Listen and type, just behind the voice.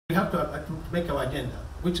We have to make our agenda,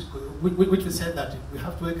 which we said that we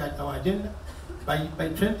have to make our agenda by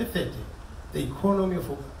 2030. The economy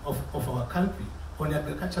of our country on the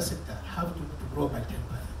agriculture sector have to grow by 10%.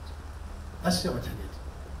 That's our target.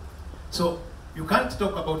 So you can't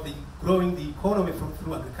talk about growing the economy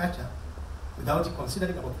through agriculture without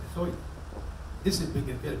considering about the soil. This is a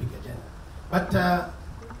very big agenda. But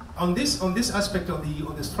on this aspect of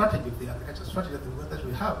the strategy, the agricultural strategy that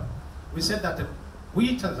we have, we said that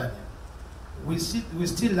we Tanzania, we're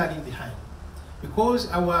still lagging behind because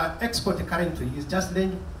our export currently is just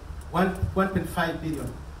laying 1.5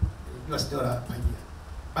 billion US dollar per year.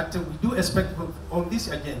 But we do expect on this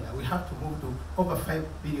agenda, we have to move to over 5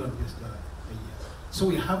 billion US dollar per year. So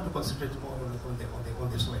we have to concentrate more on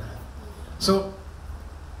the soil. So,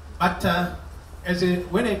 but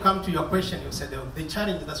when I come to your question, you said the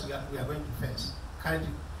challenge that we are going to face. Currently,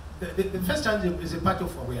 the first challenge is a part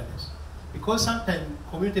of awareness. Because sometimes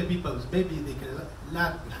community people, maybe they can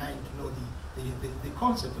lag behind to know the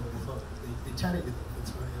concept of the challenge of the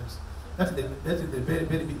soil. That is the very,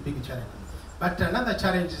 very big challenge. But another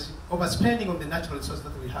challenge is overspending on the natural resources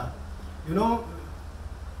that we have. You know,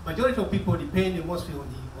 majority of people depend mostly on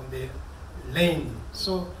the land.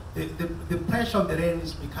 So the pressure on the land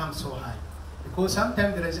has become so high. Because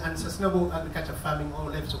sometimes there is unsustainable agriculture farming or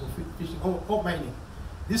livestock fishing or mining.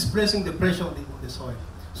 This is placing the pressure on the soil.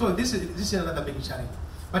 So this is another big challenge.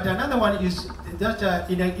 But another one is that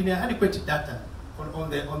inadequate data on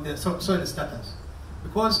the soil status.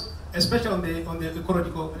 Because especially on the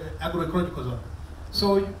agroecological zone.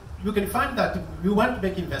 So you can find that you want to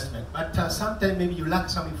make investment, but sometimes maybe you lack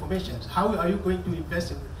some information. How are you going to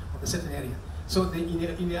invest in a certain area? So the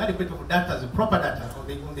inadequate data, the proper data on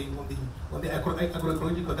the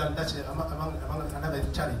agroecological zone, that's among another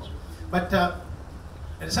challenge. But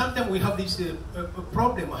and sometimes we have this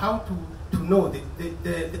problem how to know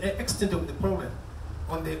the extent of the problem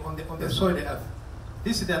on the soil earth.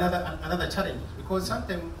 This is another challenge because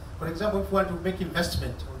sometimes, for example, if you want to make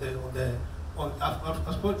investment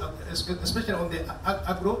especially on the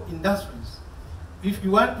agro industries, if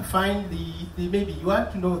you want to find maybe you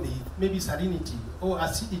want to know the maybe salinity or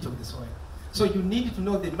acidity of the soil, so you need to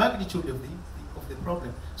know the magnitude of the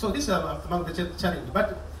problem. So this is among the challenge.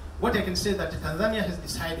 But what I can say that Tanzania has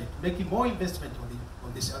decided to make more investment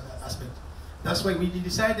on this aspect. That's why we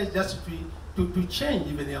decided just to change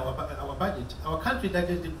even our budget. Our country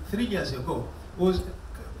budget 3 years ago was,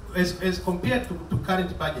 as compared to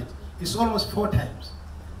current budget, is almost 4 times.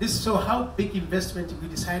 This is so how big investment we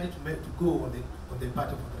decided to make to go on the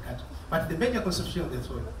part of the country. But the major concentration of the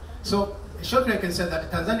soil. So shortly I can say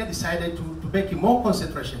that Tanzania decided to make more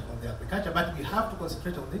concentration on the agriculture, but we have to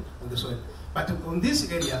concentrate on the soil. But on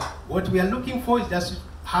this area, what we are looking for is just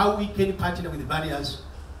how we can partner with the various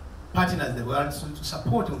partners in the world to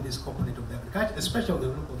support on this component of the agriculture, especially on the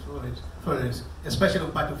local forests, especially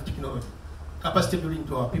on part of technology, capacity building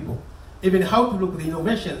to our people. Even how to look at the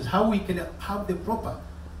innovations, how we can have the proper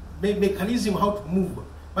mechanism how to move.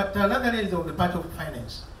 But another area is on the part of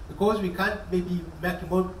finance, because we can't maybe make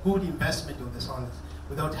more good investment on the soils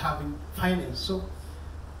without having finance. So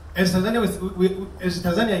as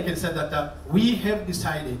Tanzania, I can say that we have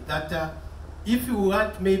decided that if you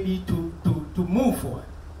want maybe to move forward,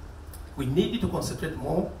 we need to concentrate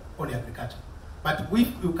more on agriculture. But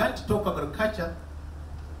you can't talk about agriculture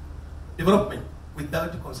development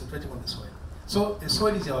without concentrating on the soil. So the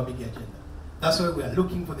soil is our big agenda. That's why we are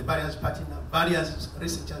looking for the various partners, various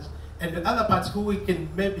researchers, and the other parts who we can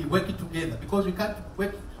maybe work it together, because we can't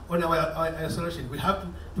work on our solution. We have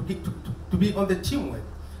to be on the teamwork.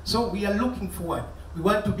 So we are looking forward. We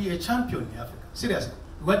want to be a champion in Africa. Seriously,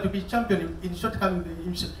 we want to be champion in short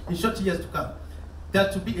years to come.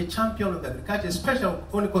 That to be a champion of agriculture, especially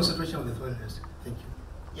on the concentration of the soil. Thank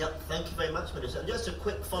you. Yep, thank you very much, Minister. And just a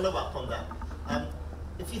quick follow-up on that.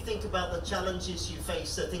 If you think about the challenges you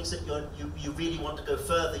face, the things that you really want to go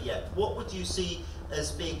further yet, what would you see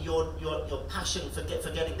as being your passion for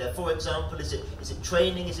getting there? For example, is it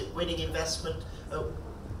training? Is it winning investment?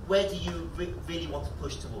 Where do you really want to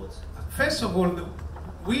push towards? First of all,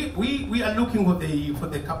 we are looking for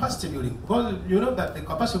the capacity building, because you know that the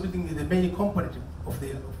capacity building is the main component of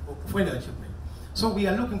any achievement. So we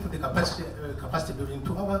are looking for the capacity building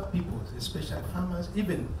to our people, especially farmers,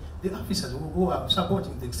 even the officers who are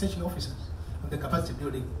supporting the extension officers on the capacity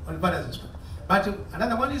building on various aspects. But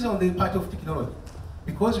another one is on the part of technology,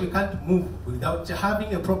 because we can't move without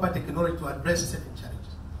having a proper technology to address certain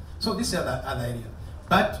challenges. So this is another area.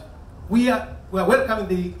 But we are welcoming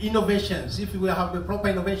the innovations. If we have the proper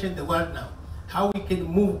innovation in the world now, how we can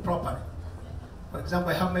move properly. For example,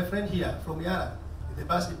 I have my friend here from Yara, the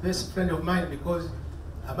best friend of mine, because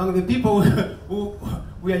among the people who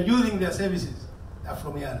we are using their services are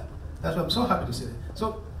from Ghana. That's why I'm so happy to say that.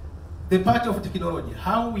 So the part of technology,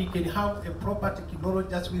 how we can have a proper technology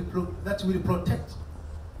that will protect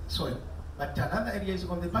soil. But another area is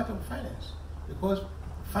on the part of finance, because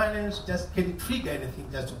finance just can trigger anything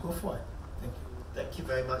just to go forward. Thank you. Thank you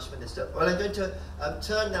very much, Minister. Well, I'm going to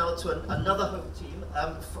turn now to another home team,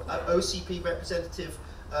 OCP representative,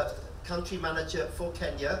 country manager for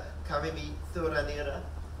Kenya, Karimi Thuranira.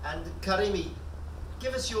 And Karimi,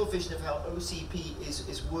 give us your vision of how OCP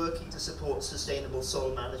is working to support sustainable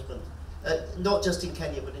soil management, not just in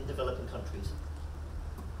Kenya, but in developing countries.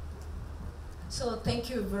 So thank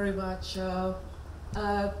you very much. To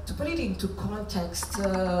put it into context,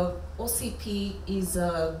 OCP is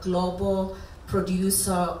a global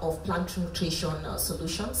producer of plant nutrition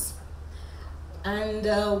solutions. And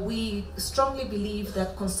we strongly believe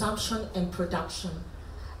that consumption and production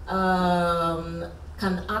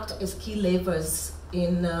can act as key levers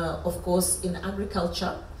in, of course, in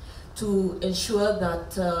agriculture to ensure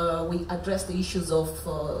that we address the issues of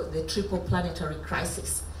the triple planetary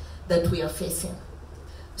crisis that we are facing.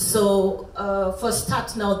 So for a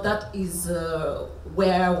start now, that is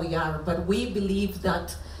where we are, but we believe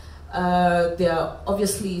that there are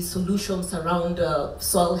obviously solutions around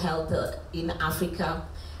soil health in Africa,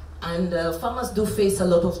 and farmers do face a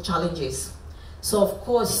lot of challenges. So of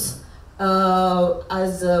course,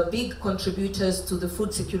 as big contributors to the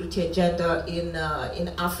food security agenda in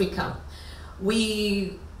Africa,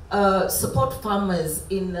 we support farmers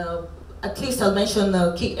in at least I'll mention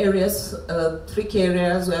key areas, 3 key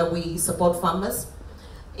areas where we support farmers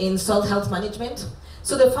in soil health management.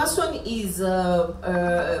 So the first one is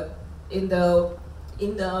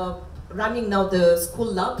running now the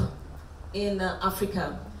school lab in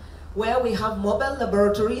Africa, where we have mobile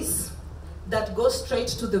laboratories that go straight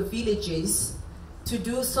to the villages to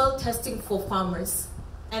do soil testing for farmers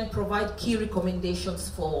and provide key recommendations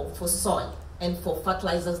for soil and for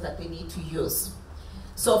fertilizers that they need to use.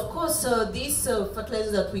 So of course, these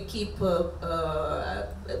fertilizers that we keep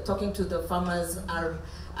talking to the farmers are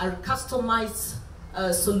customized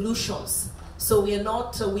solutions. So we are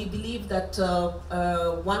not. We believe that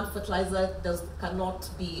one fertilizer cannot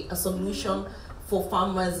be a solution for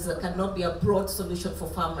farmers. Cannot be a broad solution for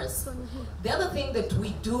farmers. The other thing that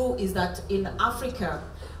we do is that in Africa,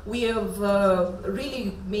 we have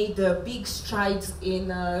really made big strides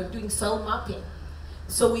in doing soil mapping.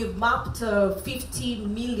 So we've mapped 50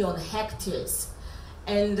 million hectares,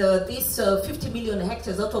 and these 50 million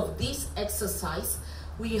hectares, out of this exercise,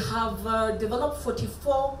 we have developed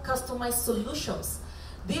 44 customized solutions.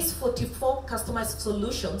 These 44 customized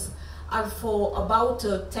solutions are for about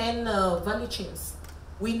 10 value chains.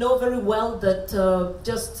 We know very well that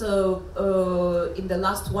just in the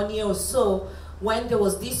last 1 year or so, when there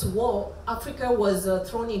was this war, Africa was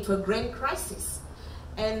thrown into a grain crisis.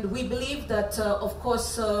 And we believe that, of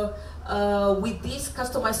course, with these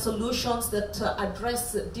customized solutions that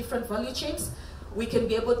address different value chains, we can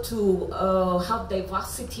be able to have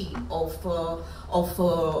diversity of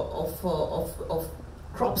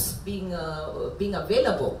crops being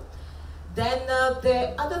available. Then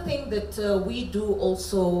the other thing that we do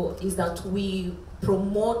also is that we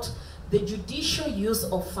promote the judicial use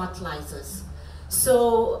of fertilizers.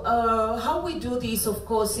 So how we do this, of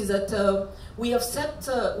course, is that we have set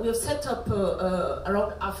up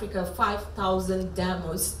around Africa 5,000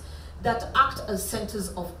 demos that act as centers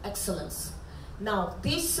of excellence. Now,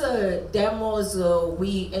 these demos,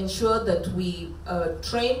 we ensure that we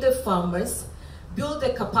train the farmers, build the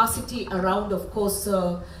capacity around, of course,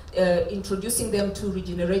 introducing them to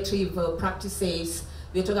regenerative practices.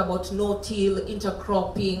 We're talking about no-till,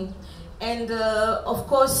 intercropping. And of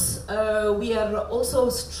course, we are also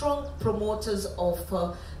strong promoters of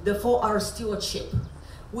the 4R stewardship,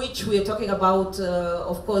 which we are talking about,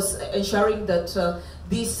 of course, ensuring that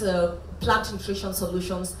these plant nutrition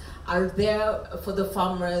solutions are there for the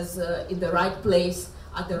farmers in the right place,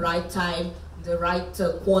 at the right time, the right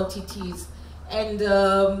quantities, and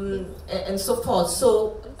so forth.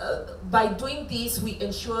 So by doing this, we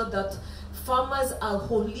ensure that farmers are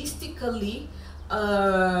holistically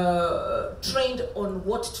trained on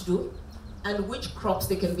what to do and which crops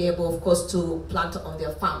they can be able, of course, to plant on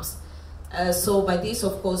their farms. So by this,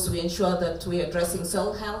 of course, we ensure that we're addressing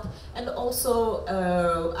soil health and also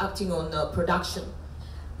acting on production.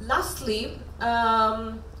 Lastly,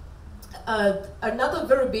 another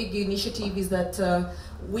very big initiative is that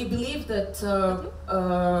we believe that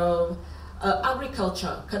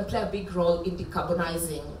agriculture can play a big role in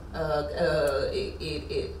decarbonizing.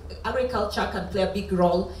 Agriculture can play a big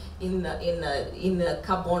role in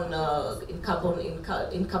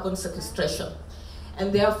carbon sequestration.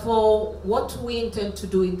 And therefore, what we intend to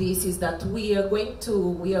do in this is that we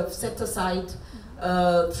have set aside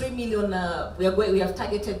 3 million, we have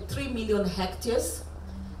targeted 3 million hectares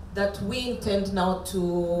that we intend now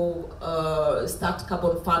to start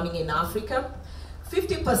carbon farming in Africa.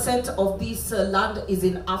 50% of this land is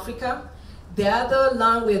in Africa. The other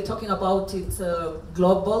land we're talking about is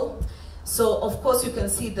global. So of course you can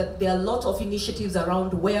see that there are a lot of initiatives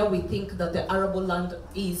around where we think that the arable land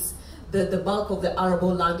is, the bulk of the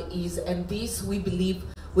arable land is, and this we believe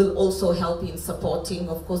will also help in supporting,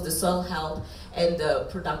 of course, the soil health and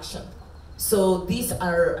production. So these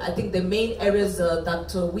are, I think, the main areas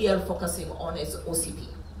that we are focusing on as OCP.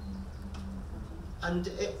 And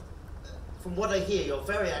from what I hear, you're a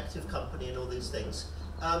very active company in all these things.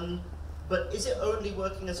 But is it only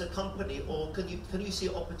working as a company, or can you see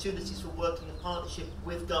opportunities for working in partnership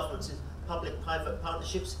with governments in public-private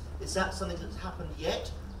partnerships? Is that something that's happened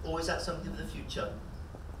yet, or is that something in the future?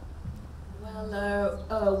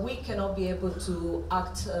 Well, we cannot be able to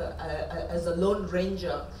act as a lone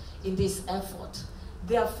ranger in this effort.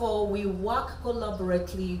 Therefore, we work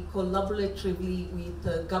collaboratively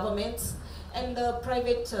with governments and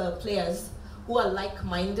private players who are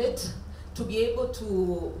like-minded to be able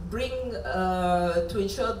to bring, to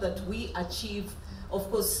ensure that we achieve, of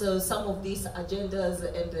course, some of these agendas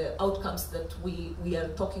and outcomes that we are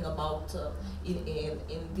talking about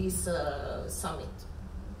in this summit.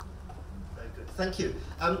 Very good, thank you.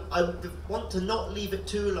 I want to not leave it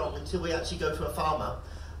too long until we actually go to a farmer.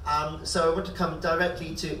 So I want to come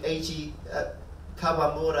directly to AG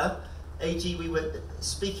Kawamura. AG, we were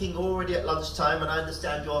speaking already at lunchtime, and I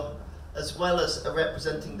understand you're, as well as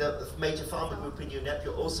representing the major farmer group in UNEP,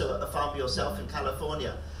 you're also a farmer yourself in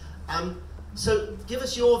California. So give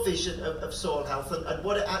us your vision of soil health and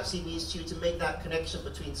what it actually means to you to make that connection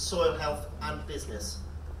between soil health and business.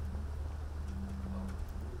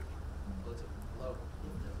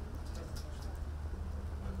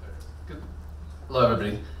 Hello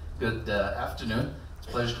everybody, good afternoon. It's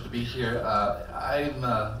a pleasure to be here.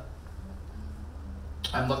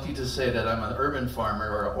 I'm lucky to say that I'm an urban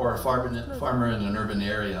farmer or a farmer in an urban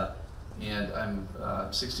area, and I'm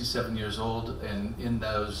 67 years old, and in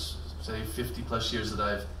those, say, 50 plus years that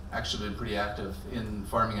I've actually been pretty active in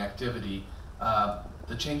farming activity,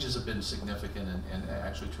 the changes have been significant and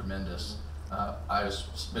actually tremendous. I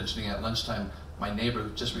was mentioning at lunchtime, my neighbor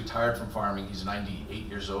just retired from farming. He's 98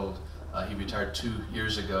 years old. He retired 2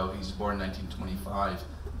 years ago. He's born in 1925.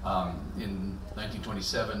 In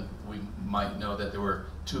 1927, we might know that there were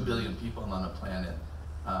 2 billion people on the planet.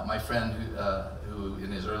 My friend who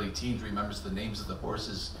in his early teens remembers the names of the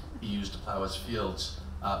horses he used to plow his fields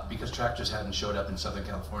because tractors hadn't showed up in Southern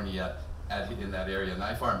California yet in that area. And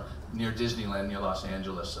I farm near Disneyland, near Los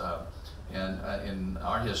Angeles. And in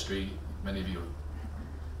our history, many of you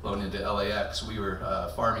flown into LAX, we were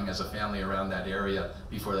farming as a family around that area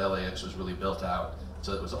before the LAX was really built out.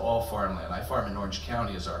 So it was all farmland. I farm in Orange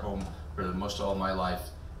County as our home for most all my life.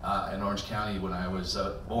 And Orange County, when I was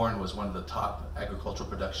born, was one of the top agricultural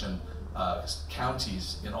production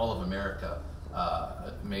counties in all of America,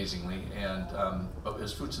 amazingly. And but it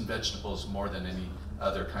was fruits and vegetables more than any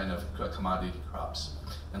other kind of commodity crops.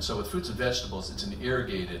 And so with fruits and vegetables, it's an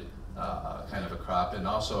irrigated kind of a crop, and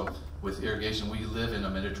also with irrigation, we live in a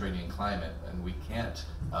Mediterranean climate, and we can't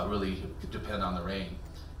really depend on the rain.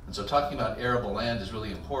 And so talking about arable land is really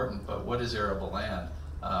important, but what is arable land?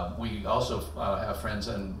 We also have friends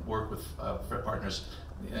and work with partners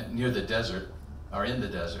near the desert, or in the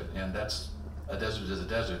desert, and a desert is a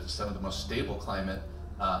desert. It's some of the most stable climate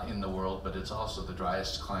in the world, but it's also the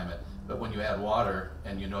driest climate. But when you add water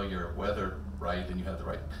and you know your weather right and you have the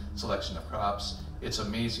right selection of crops, it's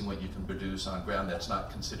amazing what you can produce on ground that's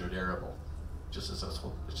not considered arable, just as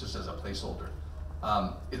a placeholder.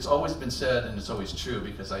 It's always been said, and it's always true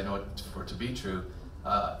because I know it for it to be true,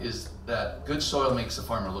 is that good soil makes the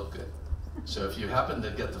farmer look good. So if you happen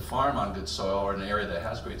to get the farm on good soil or in an area that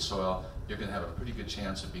has great soil, you're going to have a pretty good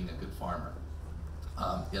chance of being a good farmer,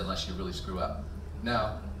 unless you really screw up.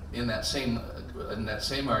 Now, in that same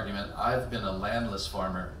argument, I've been a landless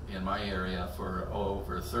farmer in my area for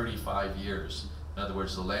over 35 years. In other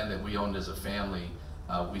words, the land that we owned as a family,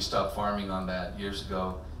 we stopped farming on that years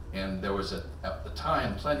ago, and there was at the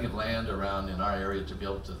time plenty of land around in our area to be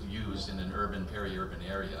able to use in an urban, peri-urban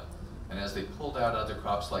area. And as they pulled out other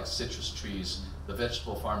crops like citrus trees, the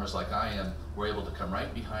vegetable farmers like I am were able to come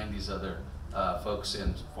right behind these other folks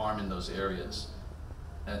and farm in those areas.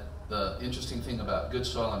 And the interesting thing about good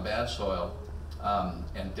soil and bad soil,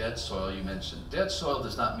 and dead soil, you mentioned. Dead soil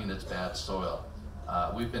does not mean it's bad soil.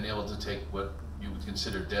 We've been able to take what you would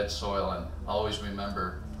consider dead soil, and always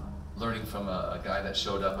remember learning from a guy that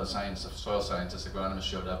showed up, a soil scientist, agronomist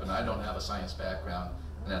showed up, and I don't have a science background.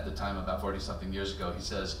 And at the time, about 40-something years ago, he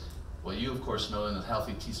says, well, you of course know in a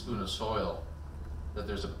healthy teaspoon of soil that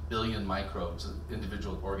there's 1 billion microbes,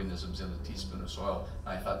 individual organisms in a teaspoon of soil.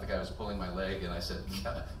 And I thought the guy was pulling my leg, and I said,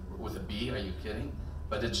 yeah, with a B, are you kidding?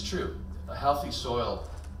 But it's true. A healthy soil,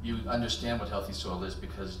 you understand what healthy soil is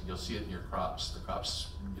because you'll see it in your crops. The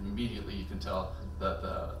crops, immediately you can tell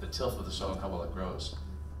the tilth of the soil and how well it grows.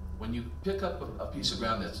 When you pick up a piece of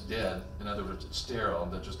ground that's dead, in other words, it's sterile,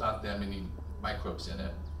 there's just not that many microbes in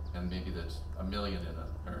it, and maybe there's 1 million in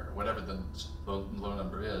it, or whatever the low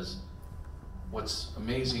number is, what's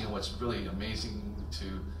amazing and what's really amazing to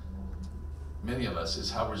many of us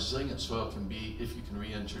is how resilient soil can be if you can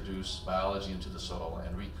reintroduce biology into the soil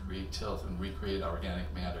and recreate tilth and recreate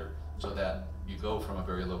organic matter so that you go from a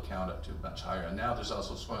very low count up to much higher. And now there's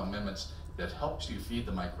also soil amendments that helps you feed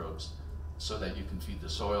the microbes so that you can feed the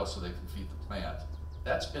soil, so they can feed the plant.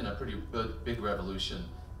 That's been a pretty big revolution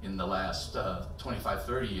in the last 25,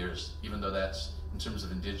 30 years, even though that's in terms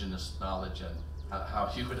of indigenous knowledge and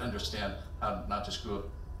how you would understand how not to screw up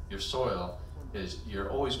your soil is you're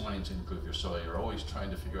always wanting to improve your soil. You're always trying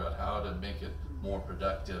to figure out how to make it more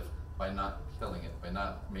productive by not killing it, by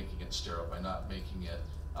not making it sterile, by not making it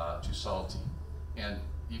too salty. And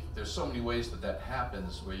there's so many ways that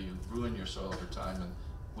happens where you ruin your soil over time, and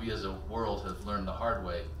we as a world have learned the hard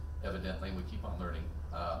way, evidently, and we keep on learning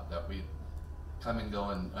that we come and go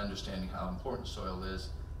in understanding how important soil is,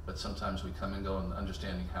 but sometimes we come and go in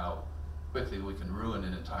understanding how quickly we can ruin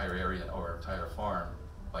an entire area or entire farm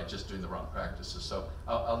by just doing the wrong practices. So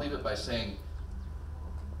I'll leave it by saying,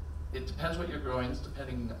 it depends what you're growing. It's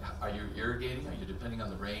depending, are you irrigating? Are you depending on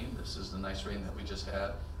the rain? This is the nice rain that we just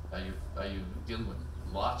had. Are you dealing with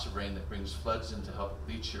lots of rain that brings floods in to help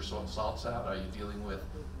leach your salts out? Are you dealing with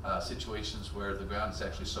situations where the ground is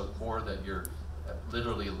actually so poor that you're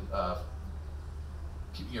literally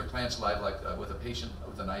keeping your plants alive like with a patient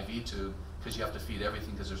with an IV tube, because you have to feed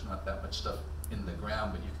everything because there's not that much stuff in the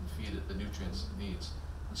ground, but you can feed it the nutrients it needs.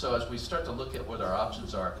 And so as we start to look at what our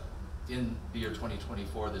options are in the year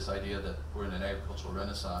 2024, this idea that we're in an agricultural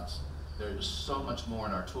renaissance, there's so much more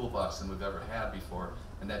in our toolbox than we've ever had before,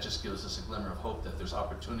 and that just gives us a glimmer of hope that there's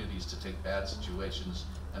opportunities to take bad situations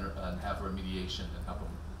and have remediation and help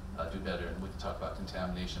them do better. And we can talk about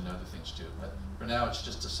contamination and other things too. But for now, it's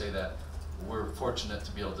just to say that we're fortunate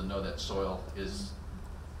to be able to know that soil is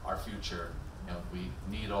our future. You know, we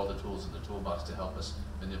need all the tools in the toolbox to help us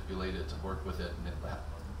manipulate it, to work with it, and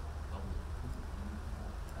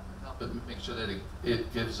help make sure that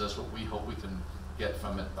it gives us what we hope we can get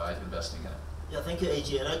from it by investing in it. Yeah, thank you,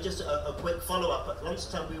 AG. And just a quick follow-up. At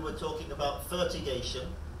lunchtime we were talking about fertigation,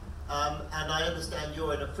 and I understand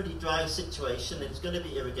you're in a pretty dry situation. It's going to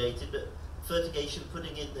be irrigated, but fertigation,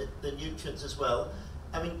 putting in the nutrients as well.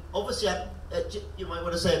 I mean, obviously, you might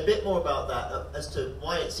want to say a bit more about that as to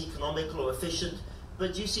why it's economical or efficient,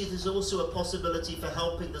 but do you see there's also a possibility for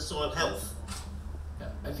helping the soil health? Yeah,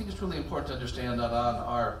 I think it's really important to understand that on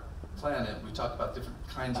our planet, we talk about different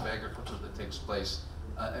kinds of agriculture that takes place.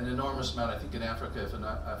 An enormous amount, I think in Africa,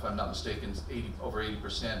 if I'm not mistaken, over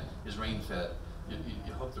 80% is rain-fed.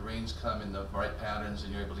 You hope the rains come in the right patterns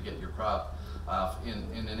and you're able to get your crop.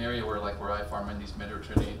 In an area where I farm in these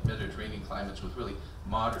Mediterranean climates with really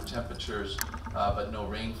moderate temperatures but no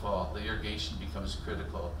rainfall, the irrigation becomes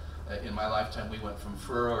critical. In my lifetime, we went from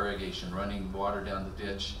furrow irrigation, running water down the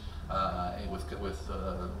ditch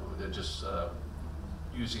just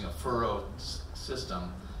using a furrow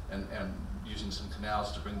system and using some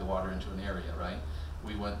canals to bring the water into an area, right?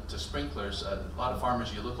 We went to sprinklers. A lot of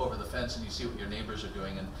farmers, you look over the fence and you see what your neighbors are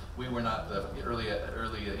doing, and we were not the early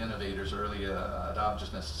innovators, early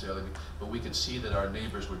adopters necessarily, but we could see that our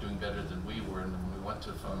neighbors were doing better than we were, and then we went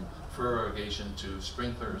from furrow irrigation to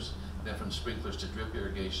sprinklers, then from sprinklers to drip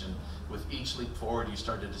irrigation. With each leap forward, you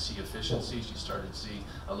started to see efficiencies, you started to see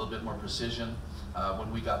a little bit more precision.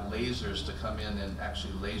 When we got lasers to come in and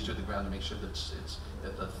actually laser the ground to make sure that it's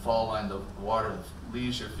at the fall line, the water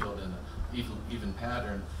leaves your field in an even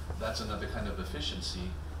pattern, that's another kind of efficiency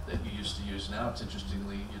that you used to use. Now, it's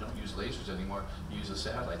interestingly, you don't use lasers anymore. You use a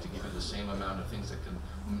satellite to give you the same amount of things that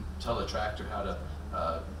can tell a tractor how to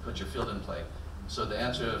put your field in play. So the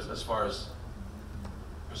answer is, as far as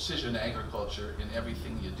precision agriculture in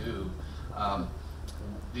everything you do,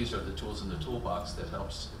 these are the tools in the toolbox that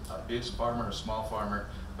helps a big farmer, a small farmer,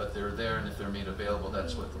 but they're there, and if they're made available,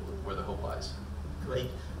 that's where the hope lies. Great.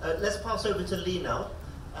 Let's pass over to Lee now.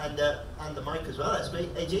 and the mic as well. That's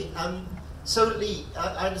great, AJ. So Lee,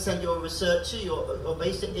 I understand you're a researcher. You're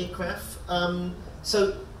based at ICRAF.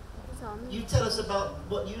 So you tell us about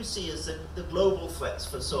what you see as the global threats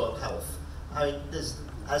for soil health. I mean, there's,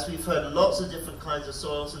 as we've heard, lots of different kinds of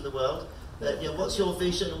soils in the world. You know, what's your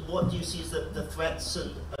vision, and what do you see as the threats,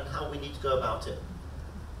 and how we need to go about it?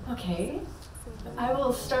 Okay, I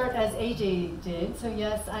will start as AJ did. So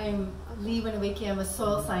yes, I'm Lee Winawiki. I'm a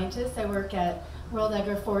soil scientist. I work at World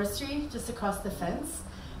Agroforestry, just across the fence.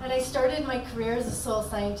 And I started my career as a soil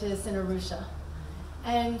scientist in Arusha.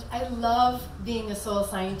 And I love being a soil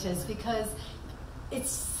scientist because it's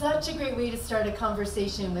such a great way to start a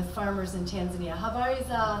conversation with farmers in Tanzania. Habari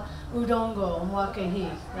za udongo mwaka hii,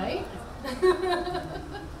 right?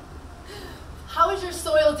 How is your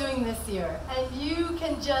soil doing this year? And you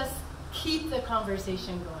can just keep the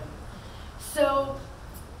conversation going. So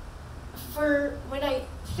when I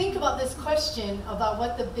think about this question about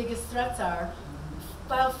what the biggest threats are,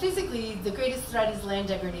 biophysically, the greatest threat is land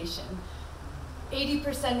degradation.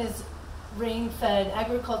 80% is rain-fed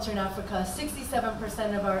agriculture in Africa.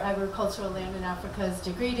 67% of our agricultural land in Africa is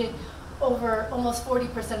degraded. Over almost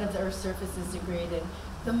 40% of the Earth's surface is degraded.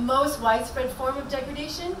 The most widespread form of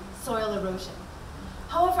degradation, soil erosion.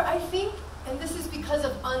 However, I think, and this is because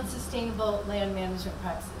of unsustainable land management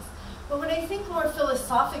practices, but when I think more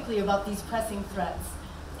philosophically about these pressing threats,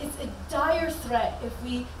 it's a dire threat if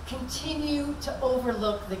we continue to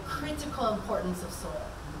overlook the critical importance of soil.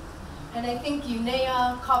 And I think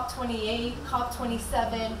UNEA, COP28,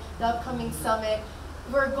 COP27, the upcoming summit,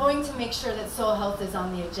 we're going to make sure that soil health is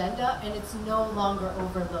on the agenda and it's no longer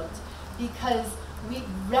overlooked, because we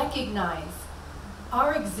recognize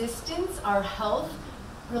our existence, our health,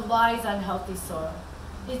 relies on healthy soil.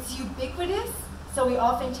 It's ubiquitous, so we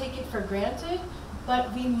often take it for granted,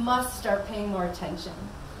 but we must start paying more attention.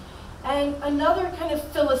 And another kind of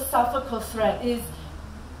philosophical threat is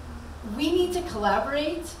we need to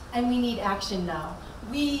collaborate and we need action now.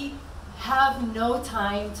 We have no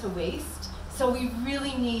time to waste, so we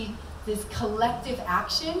really need this collective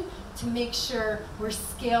action to make sure we're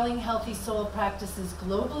scaling healthy soil practices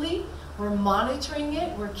globally, we're monitoring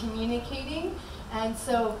it, we're communicating, and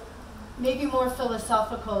so maybe more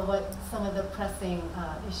philosophical what some of the pressing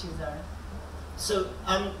issues are. So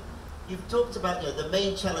you've talked about the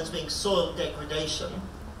main challenge being soil degradation,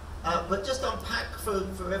 but just unpack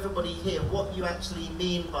for everybody here what you actually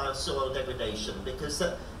mean by soil degradation, because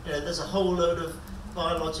there's a whole load of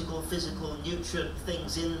biological, physical, nutrient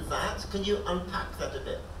things in that. Can you unpack that a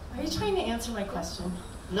bit? Are you trying to answer my question?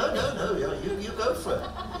 No, you go for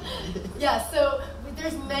it. Yeah, so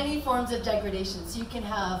there's many forms of degradation. So you can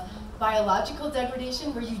have biological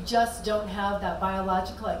degradation where you just don't have that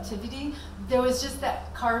biological activity. There was just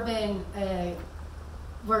that carbon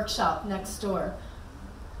workshop next door.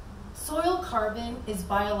 Soil carbon is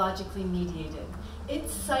biologically mediated. It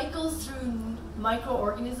cycles through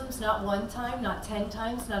microorganisms not one time, not 10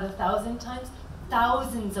 times, not 1,000 times,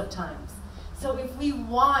 thousands of times. So if we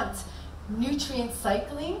want nutrient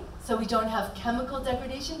cycling, so we don't have chemical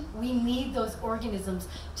degradation, we need those organisms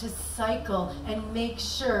to cycle and make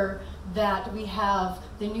sure that we have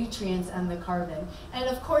the nutrients and the carbon. And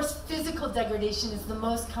of course, physical degradation is the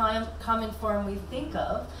most common form we think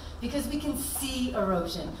of, because we can see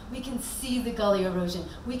erosion. We can see the gully erosion.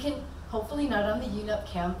 We can, hopefully not on the UNEP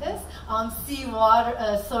campus, see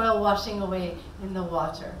soil washing away in the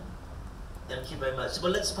water. Thank you very much.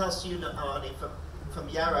 Well, let's pass to you now, Arnie, from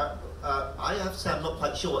Yara. I have to say I'm not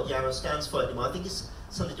quite sure what Yara stands for anymore. I think it's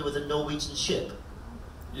something to do with a Norwegian ship.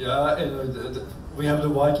 Yeah, we have the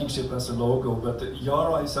Viking ship as a logo, but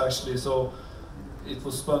Yara is actually, so it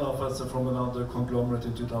was spun off from another conglomerate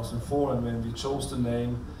in 2004, and when we chose the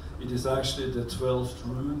name, it is actually the 12th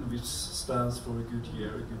rune, which stands for a good year,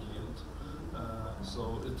 a good yield.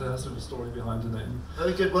 So it has a story behind the name.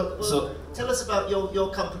 Very good. Well, so tell us about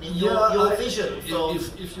your company, your vision for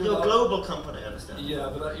if your global company, I understand.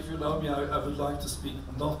 Yeah, but if you allow me, I would like to speak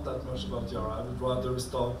not that much about Yara. I would rather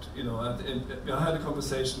start, I had a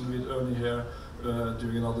conversation with Ernie here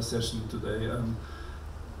during another session today,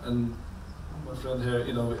 and my friend here,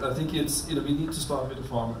 I think it's, we need to start with the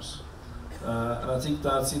farmers. And I think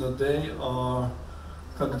that's, they are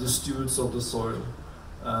kind of the stewards of the soil.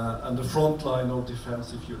 And the front line of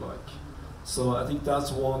defense, if you like. So I think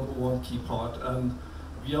that's one key part, and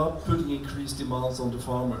we are putting increased demands on the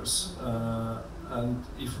farmers. And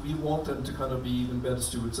if we want them to kind of be even better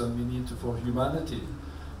stewards, and we need to, for humanity,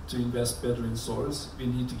 to invest better in soils, we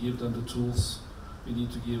need to give them the tools. We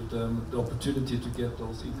need to give them the opportunity to get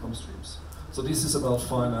those income streams. So this is about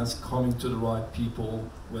finance coming to the right people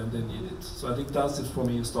when they need it. So I think that's it for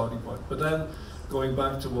me, a starting point. But then going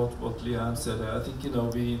back to what Leanne said, I think, you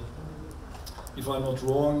know, if I'm not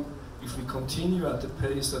wrong, if we continue at the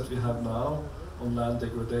pace that we have now on land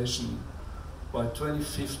degradation, by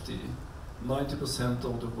 2050, 90%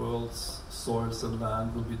 of the world's soils and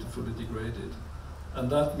land will be fully degraded. And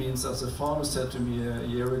that means, as a farmer said to me a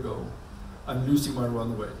year ago, I'm losing my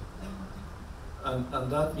runway.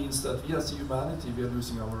 And that means that we as humanity, we are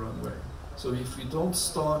losing our runway. So if we don't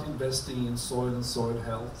start investing in soil and soil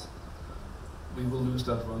health, we will lose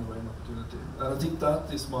that runway and opportunity. And I think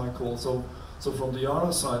that is my call. So from the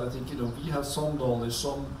Yara side, I think, you know, we have some knowledge,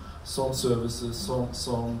 some services,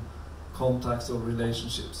 some contacts or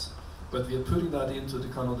relationships. But we are putting that into the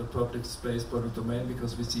kind of the public space, public domain,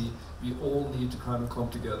 because we see we all need to kind of come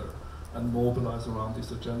together and mobilize around this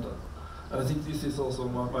agenda. And I think this is also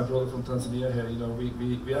my brother from Tanzania here. You know,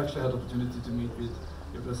 we actually had the opportunity to meet with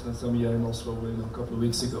President Samia in Oslo, you know, a couple of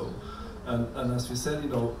weeks ago. And as we said, you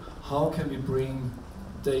know, how can we bring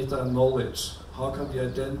data and knowledge? How can we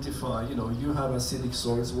identify, you know, you have acidic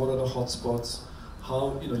soils, what are the hotspots?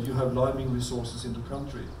 How, you know, you have liming resources in the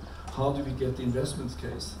country. How do we get the investment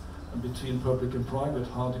case? And between public and private,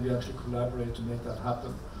 how do we actually collaborate to make that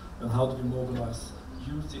happen? And how do we mobilize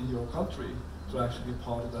youth in your country to actually be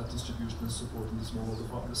part of that distribution and supporting the smallholder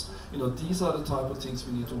farmers? You know, these are the type of things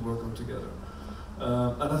we need to work on together.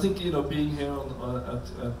 And I think, you know, being here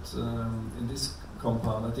in this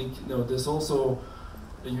compound, I think, you know, there's also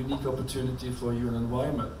a unique opportunity for UN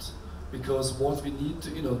Environment, because what we need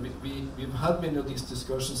to, you know, we've had many of these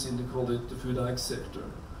discussions in the food ag sector.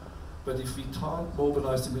 But if we can't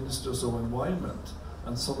mobilize the ministers of environment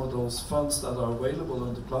and some of those funds that are available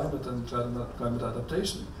under climate and climate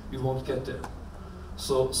adaptation, we won't get there.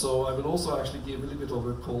 So I will also actually give a little bit of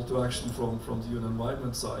a call to action from the UN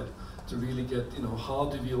Environment side to really get, you know, how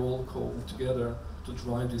do we all come together to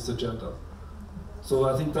drive this agenda? So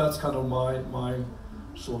I think that's kind of my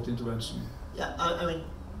short intervention. Yeah, I mean,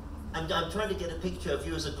 I'm trying to get a picture of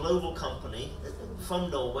you as a global company from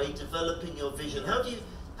Norway developing your vision. How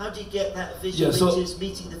do you get that vision, which is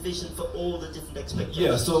meeting the vision for all the different expectations?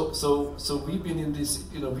 Yeah, so we've been in this,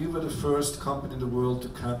 you know, we were the first company in the world to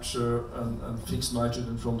capture and fix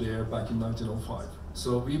nitrogen from the air back in 1905.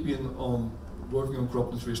 So we've been working on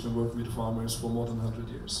crop nutrition and working with farmers for more than 100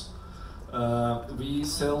 years. We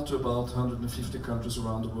sell to about 150 countries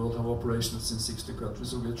around the world, have operations in 60 countries,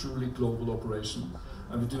 so we're a truly global operation.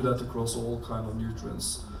 And we do that across all kind of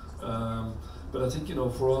nutrients. But I think, you know,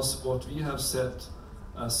 for us, what we have set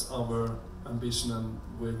as our ambition and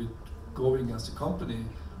where we're going as a company,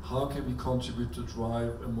 how can we contribute to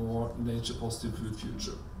drive a more nature-positive food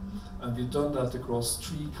future? And we've done that across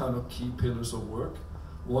three kind of key pillars of work.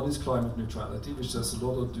 One is climate neutrality, which has a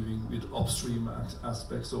lot of doing with upstream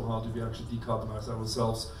aspects, so how do we actually decarbonize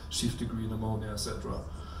ourselves, shift to green ammonia, etc.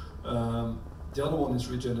 The other one is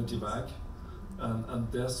regenerative ag,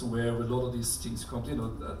 and that's where a lot of these things come, you know,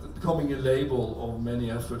 becoming a label of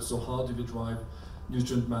many efforts. So how do we drive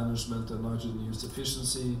nutrient management and nitrogen use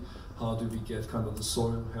efficiency? How do we get kind of the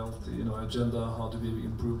soil health, you know, agenda? How do we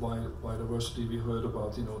improve biodiversity? We heard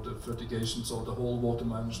about, you know, the fertigation, so the whole water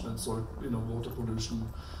management, so, you know, water pollution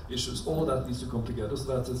issues. All of that needs to come together.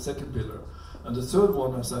 So that's the second pillar. And the third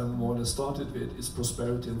one, as I more or less started with, is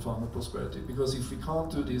prosperity and farmer prosperity. Because if we can't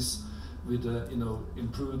do this with, you know,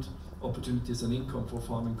 improved opportunities and income for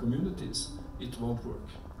farming communities, it won't work.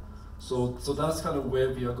 So that's kind of where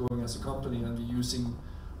we are going as a company, and we're using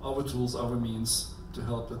our tools, our means, to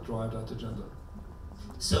help drive that agenda.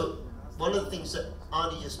 So one of the things that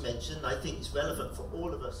Arnie just mentioned, I think is relevant for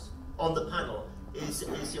all of us on the panel, is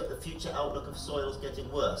the future outlook of soils getting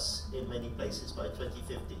worse in many places by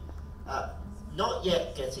 2050. Not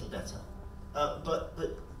yet getting better,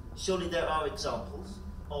 but surely there are examples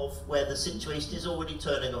of where the situation is already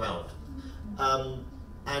turning around.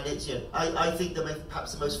 And it's, you know, I think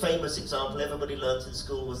perhaps the most famous example everybody learnt in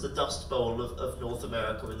school was the Dust Bowl of North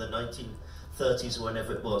America in the 1930s or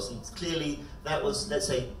whenever it was. And clearly that was, let's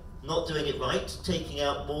say, not doing it right, taking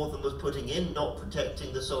out more than was putting in, not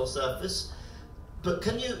protecting the soil surface. But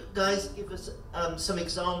can you guys give us some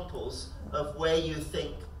examples of where you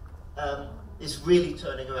think is really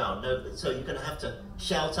turning around? No, so you're going to have to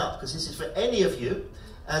shout up, because this is for any of you,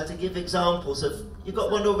 to give examples of, you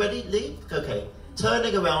got one already, Lee? Okay.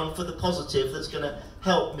 Turning around for the positive that's going to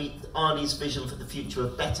help meet Arnie's vision for the future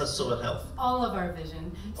of better soil health. All of our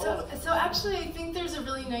vision. So actually, I think there's a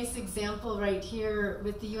really nice example right here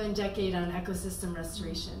with the UN Decade on Ecosystem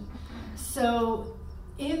Restoration. So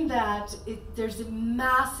in that, there's a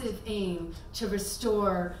massive aim to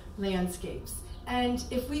restore landscapes. And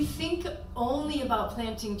if we think only about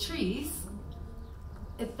planting trees,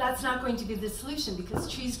 that's not going to be the solution,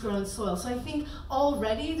 because trees grow in soil. So I think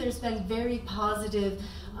already there's been very positive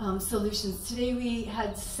solutions. Today we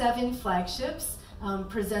had 7 flagships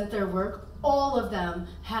present their work. All of them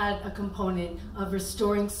had a component of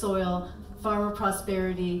restoring soil, farmer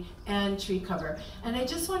prosperity, and tree cover. And I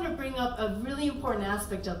just want to bring up a really important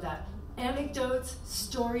aspect of that. Anecdotes,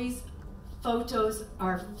 stories, photos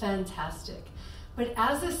are fantastic. But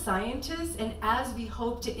as a scientist, and as we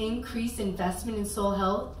hope to increase investment in soil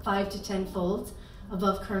health 5 to 10-fold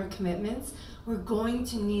above current commitments, we're going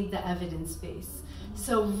to need the evidence base.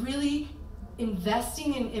 So really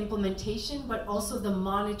investing in implementation, but also the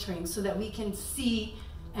monitoring, so that we can see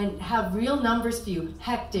and have real numbers for you: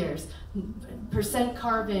 hectares, percent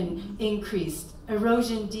carbon increased,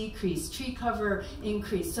 erosion decreased, tree cover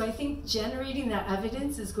increased. So I think generating that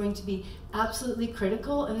evidence is going to be absolutely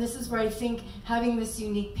critical, and this is where I think having this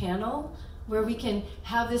unique panel, where we can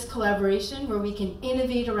have this collaboration, where we can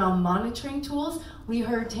innovate around monitoring tools. We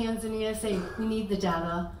heard Tanzania say, we need the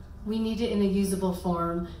data, we need it in a usable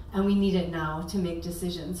form, and we need it now to make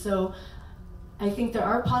decisions. So I think there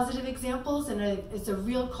are positive examples, and it's a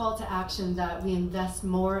real call to action that we invest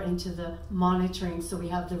more into the monitoring so we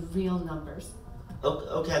have the real numbers.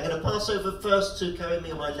 Okay, I'm going to pass over first to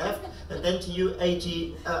Karimi on my left, and then to you,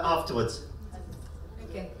 AG, afterwards.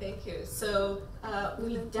 Okay, thank you. So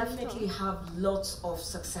we definitely have lots of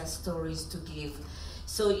success stories to give.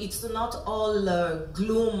 So it's not all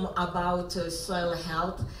gloom about soil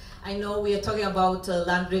health. I know we are talking about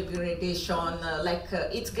land degradation,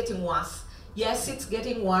 it's getting worse. Yes, it's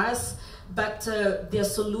getting worse, but their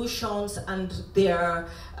solutions and their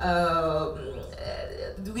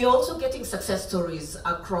we're also getting success stories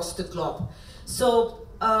across the globe. So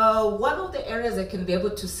one of the areas I can be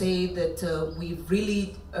able to say that we've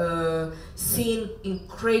really seen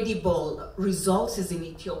incredible results is in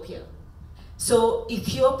Ethiopia. So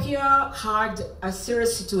Ethiopia had a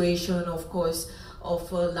serious situation, of course,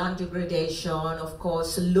 of land degradation, of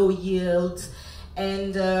course, low yields,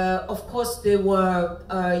 and of course they were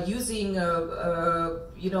using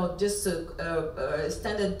just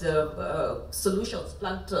standard solutions,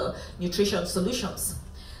 plant nutrition solutions.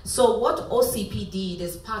 So what OCP did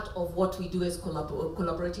as part of what we do as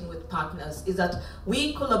collaborating with partners is that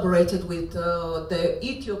we collaborated with the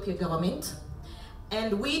Ethiopian government,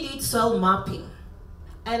 and we did soil mapping.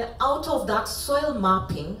 And out of that soil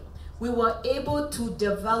mapping, we were able to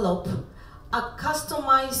develop a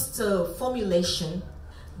customized formulation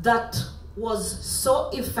that was so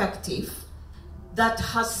effective that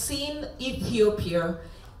has seen Ethiopia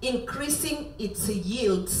increasing its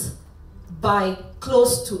yields by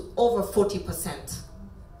close to over 40%.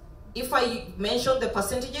 If I mention the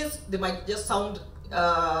percentages, they might just sound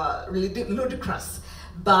really ludicrous,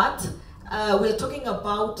 but we're talking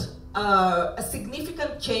about a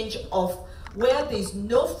significant change of where there is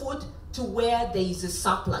no food to where there is a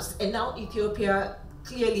surplus. And now Ethiopia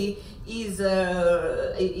clearly is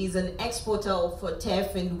an exporter of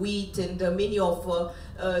teff and wheat, and many of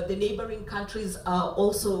the neighboring countries are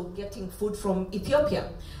also getting food from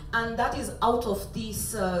Ethiopia. And that is out of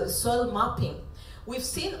this soil mapping. We've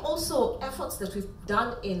seen also efforts that we've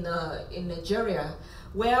done in Nigeria,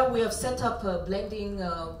 where we have set up blending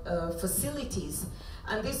facilities.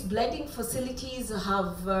 And these blending facilities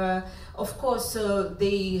have, of course,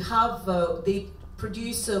 they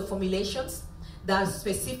produce formulations that are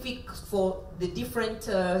specific for the different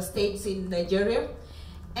states in Nigeria.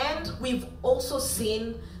 And we've also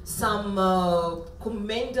seen some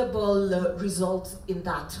commendable results in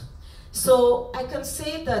that. So I can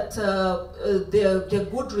say that they're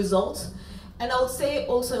good results. And I'll say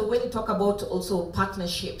also, when you talk about also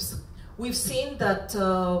partnerships, we've seen that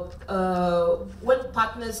when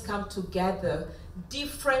partners come together,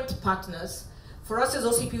 different partners, for us as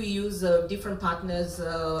OCP, we use different partners.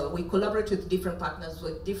 We collaborate with different partners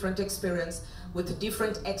with different experience, with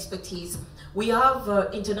different expertise. We have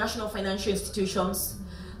international financial institutions.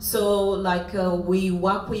 So like we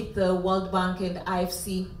work with the World Bank and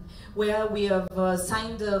IFC, where we have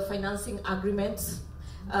signed financing agreements.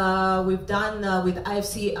 We've done with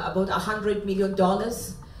IFC about $100 million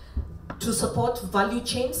to support value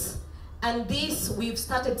chains. And this, we've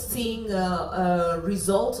started seeing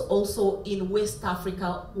results also in West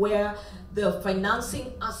Africa, where the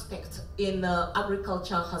financing aspect in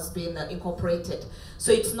agriculture has been incorporated.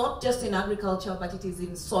 So it's not just in agriculture, but it is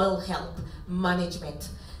in soil health management.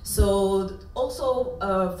 So also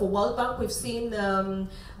for World Bank, we've seen an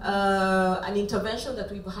intervention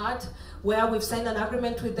that we've had where we've signed an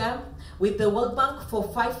agreement with them, with the World Bank for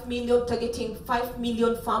 5 million, targeting 5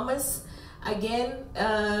 million farmers Again,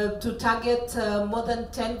 to target more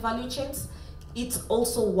than 10 value chains, it's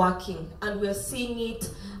also working, and we're seeing it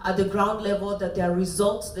at the ground level that there are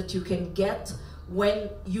results that you can get when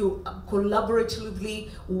you collaboratively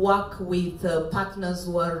work with partners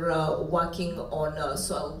who are working on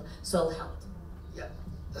soil health. Yeah,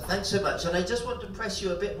 thanks so much. And I just want to press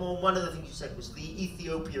you a bit more. One of the things you said was the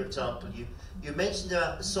Ethiopia example. You mentioned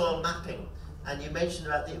about the soil mapping, and you mentioned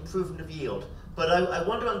about the improvement of yield. But I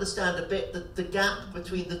want to understand a bit the gap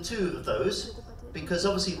between the two of those, because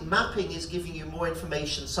obviously mapping is giving you more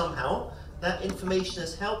information somehow. That information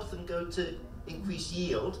has helped them go to increase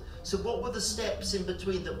yield. So what were the steps in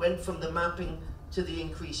between that went from the mapping to the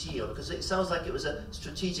increased yield? Because it sounds like it was a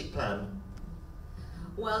strategic plan.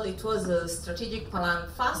 Well, it was a strategic plan.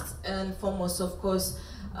 First and foremost, of course,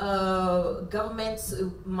 governments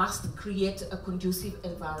must create a conducive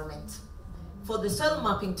environment for the soil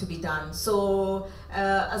mapping to be done. So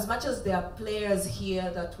as much as there are players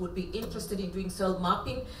here that would be interested in doing soil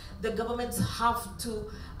mapping, the governments have to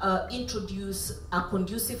introduce a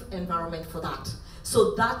conducive environment for that.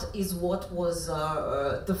 So that is what was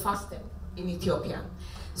the first step in Ethiopia.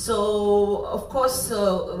 So of course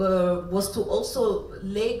was to also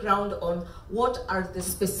lay ground on what are the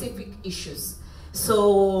specific issues.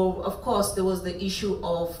 So of course there was the issue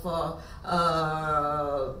of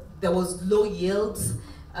there was low yields.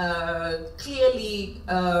 Clearly,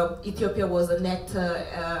 Ethiopia was a net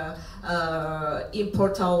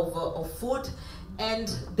importer of food, and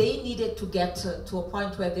they needed to get to a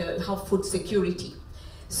point where they have food security.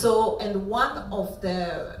 So, and one of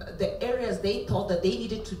the areas they thought that they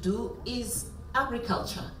needed to do is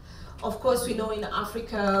agriculture. Of course, we know in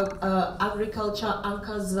Africa, agriculture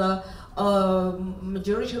anchors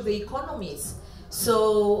majority of the economies.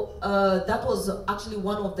 So that was actually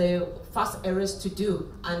one of the first areas to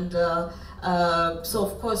do. And so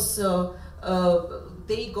of course,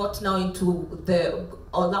 they got now into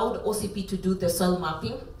allowed OCP to do the soil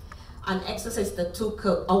mapping, an exercise that took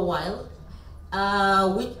a while.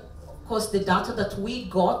 Which, of course, the data that we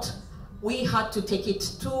got, we had to take it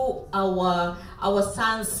to our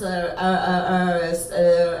science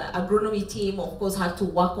agronomy team, of course, had to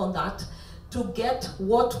work on that to get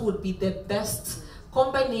what would be the best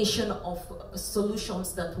combination of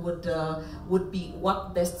solutions that would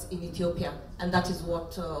work best in Ethiopia, and that is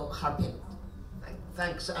what happened.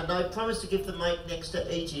 Thanks, and I promised to give the mic next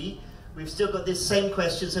to AG. We've still got this same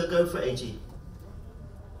question, so go for AG.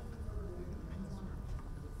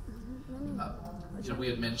 We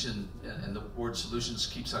had mentioned, and the word solutions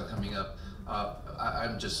keeps on coming up.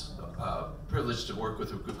 I'm just privileged to work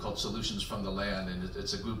with a group called Solutions from the Land, and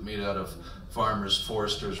it's a group made out of farmers,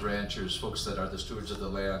 foresters, ranchers, folks that are the stewards of the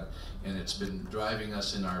land, and it's been driving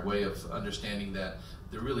us in our way of understanding that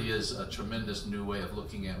there really is a tremendous new way of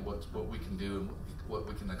looking at what we can do and what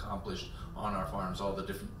we can accomplish on our farms, all the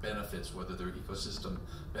different benefits, whether they're ecosystem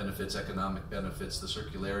benefits, economic benefits, the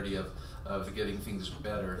circularity of getting things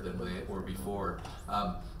better than they were before.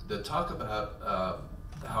 The talk about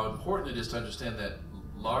how important it is to understand that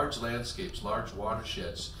large landscapes, large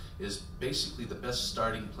watersheds is basically the best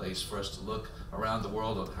starting place for us to look around the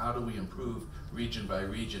world on how do we improve region by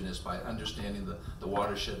region is by understanding the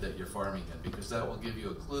watershed that you're farming in, because that will give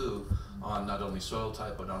you a clue on not only soil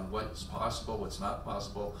type, but on what's possible, what's not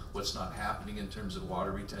possible, what's not happening in terms of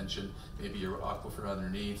water retention, maybe your aquifer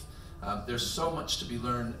underneath. There's so much to be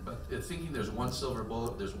learned, but thinking there's one silver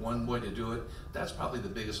bullet, there's one way to do it, that's probably the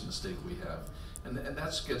biggest mistake we have. And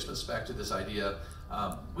that gets us back to this idea,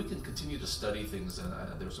 we can continue to study things, and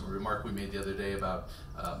there was a remark we made the other day about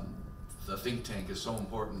the think tank is so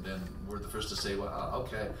important, and we're the first to say, well,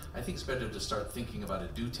 okay, I think it's better to start thinking about a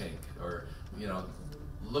do tank, or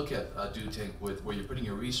look at a do tank where you're putting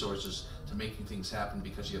your resources to making things happen,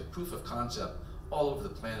 because you have proof of concept all over the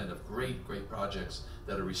planet of great projects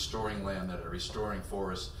that are restoring land, that are restoring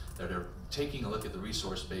forests, that are taking a look at the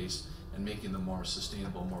resource base and making them more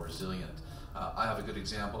sustainable, more resilient. I have a good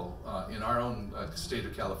example. In our own state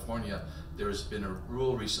of California, there's been a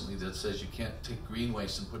rule recently that says you can't take green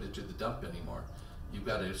waste and put it to the dump anymore. You've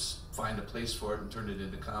got to find a place for it and turn it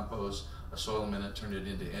into compost, a soil minute, turn it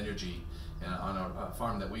into energy. And on a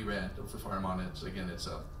farm that we ran, the farm on it, again, it's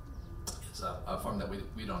a farm that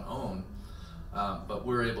we don't own, but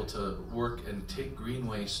we're able to work and take green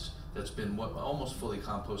waste that's been almost fully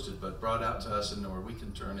composted, but brought out to us, and where we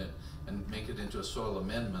can turn it and make it into a soil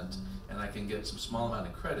amendment, and I can get some small amount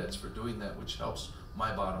of credits for doing that, which helps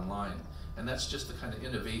my bottom line. And that's just the kind of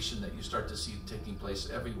innovation that you start to see taking place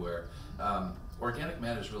everywhere. Organic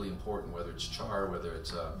matter is really important, whether it's char, whether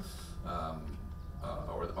it's or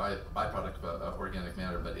the byproduct of organic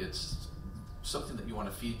matter, but something that you want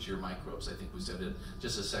to feed your microbes. I think we said it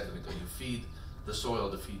just a second ago. You feed the soil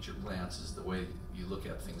to feed your plants is the way you look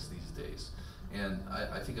at things these days. And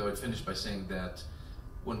I think I would finish by saying that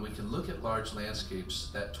when we can look at large landscapes,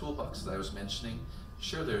 that toolbox that I was mentioning,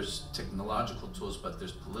 sure, there's technological tools, but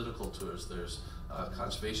there's political tools, there's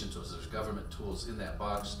conservation tools, there's government tools in that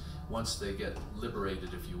box once they get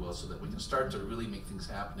liberated, if you will, so that we can start to really make things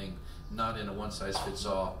happening, not in a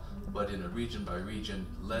one-size-fits-all, but in a region by region.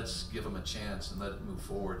 Let's give them a chance and let it move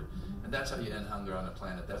forward. And that's how you end hunger on a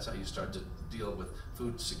planet. That's how you start to deal with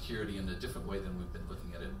food security in a different way than we've been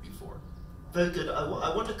looking at it before. Very good.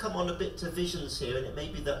 I want to come on a bit to visions here, and it may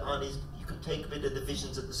be that Arnie, you can take a bit of the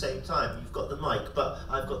visions at the same time. You've got the mic, but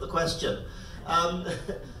I've got the question.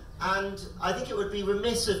 And I think it would be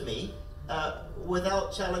remiss of me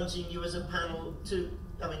without challenging you as a panel to,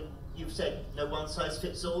 I mean, you've said no one size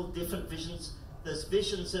fits all, different visions. There's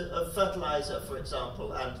visions of fertilizer, for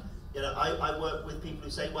example, and you know, I work with people who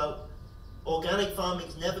say, well, organic farming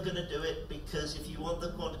is never going to do it because if you want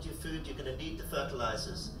the quantity of food, you're going to need the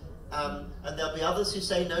fertilizers. And there'll be others who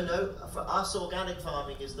say, no, for us organic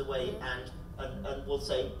farming is the way, and we'll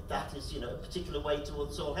say that is, you know, a particular way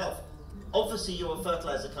towards soil health. Obviously, you're a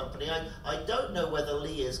fertilizer company. I don't know whether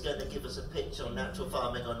Lee is going to give us a pitch on natural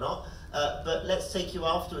farming or not, but let's take you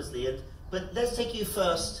afterwards, Lee. But let's take you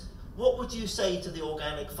first. What would you say to the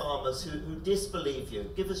organic farmers who disbelieve you?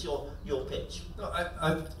 Give us your pitch. No,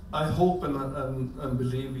 I hope and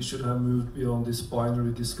believe we should have moved beyond this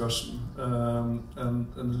binary discussion. And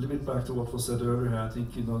a little bit back to what was said earlier, I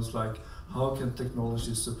think, you know, it's like, how can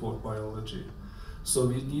technology support biology? So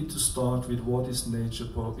we need to start with what is nature,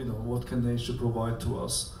 you know, what can nature provide to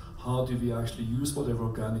us? How do we actually use whatever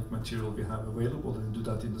organic material we have available and do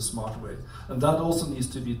that in a smart way? And that also needs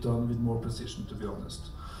to be done with more precision, to be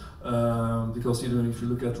honest. Because, you know, if you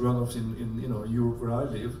look at runoffs in you know, Europe where I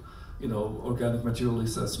live, you know, organic material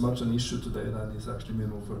is as much an issue today than is actually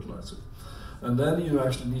mineral fertilizer. And then you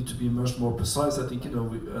actually need to be much more precise. I think, you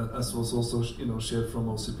know, as was also, you know, shared from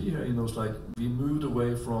OCP here, you know, it's like we moved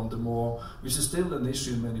away from the more, which is still an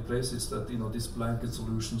issue in many places, that, you know, these blanket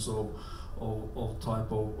solutions of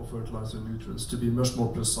type of fertilizer and nutrients, to be much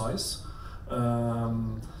more precise.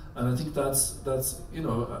 And I think that's you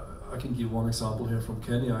know, I can give one example here from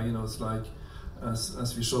Kenya. You know, it's like,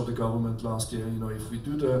 as we showed the government last year, you know, if we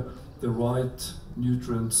do the right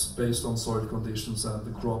nutrients based on soil conditions and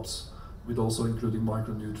the crops, with also including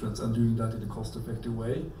micronutrients, and doing that in a cost-effective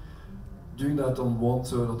way, doing that on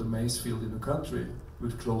 1/3 of the maize field in the country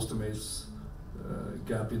would close the maize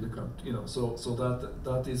gap in the country. You know, so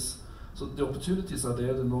that is, so the opportunities are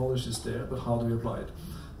there, the knowledge is there, but how do we apply it?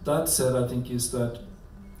 That said, I think is that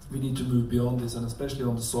we need to move beyond this, and especially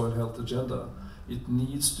on the soil health agenda, it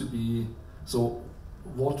needs to be, so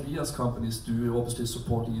what we as companies do, obviously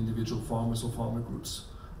supporting individual farmers or farmer groups,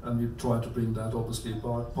 and we try to bring that obviously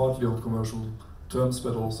partly on commercial terms,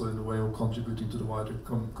 but also in a way of contributing to the wider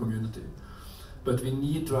community. But we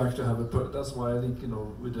need to actually have that's why I think, you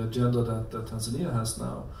know, with the agenda that Tanzania has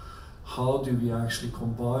now, how do we actually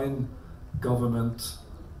combine government,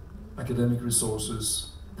 academic resources,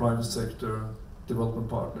 private sector, development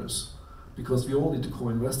partners, because we all need to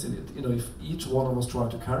co-invest in it. You know, if each one of us try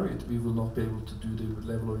to carry it, we will not be able to do the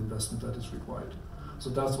level of investment that is required. So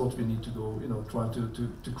that's what we need to go, you know, try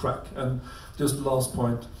to crack. And just the last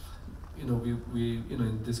point, you know, we you know,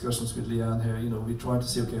 in discussions with Leanne here, you know, we try to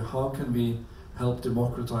see, okay, how can we help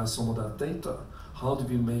democratize some of that data? How do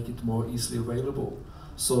we make it more easily available?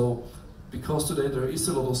 So, because today there is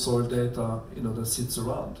a lot of soil data, you know, that sits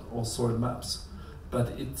around, or soil maps, but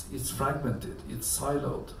it's fragmented, it's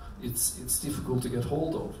siloed, it's difficult to get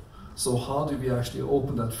hold of. So how do we actually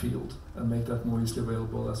open that field and make that more easily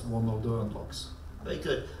available as one of the unlocks? Very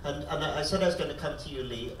good. And I said I was going to come to you,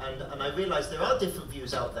 Lee, and I realise there are different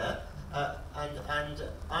views out there, and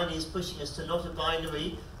Arnie is pushing us to not a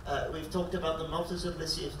binary. We've talked about the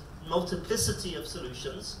multiplicity of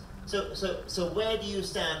solutions. So where do you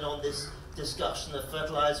stand on this discussion of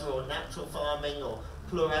fertilizer or natural farming or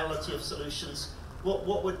plurality of solutions?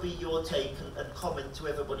 What would be your take and comment to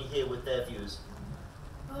everybody here with their views?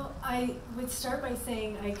 Well, I would start by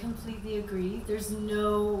saying I completely agree. There's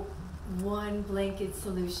no one blanket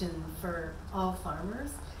solution for all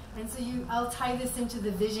farmers. And so I'll tie this into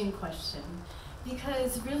the vision question,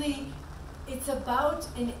 because really it's about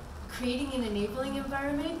creating an enabling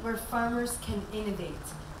environment where farmers can innovate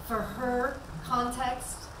for her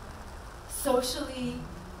context, socially,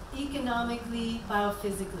 economically,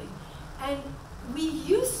 biophysically. And we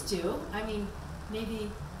used to, I mean,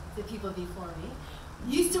 maybe the people before me,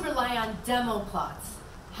 used to rely on demo plots.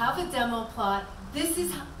 have a demo plot. This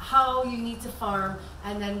is how you need to farm,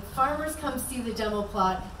 and then farmers come see the demo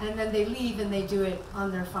plot, and then they leave and they do it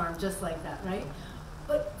on their farm, just like that, right?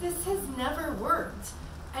 But this has never worked,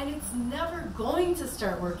 and it's never going to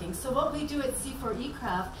start working. So what we do at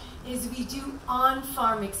C4eCraft is we do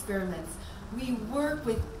on-farm experiments. We work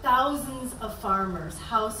with thousands of farmers,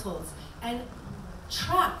 households, and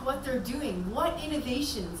track what they're doing. What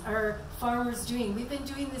innovations are farmers doing? We've been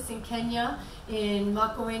doing this in Kenya, in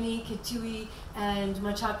Makueni, Kitui, and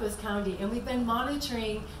Machakos County, and we've been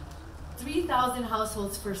monitoring 3,000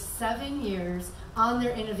 households for 7 years on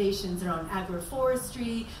their innovations around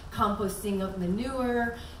agroforestry, composting of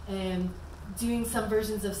manure, and doing some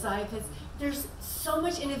versions of side pits. There's so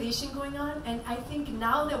much innovation going on, and I think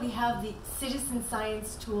now that we have the citizen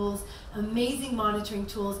science tools, amazing monitoring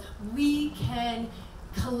tools, we can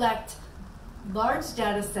collect large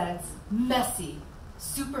data sets, messy,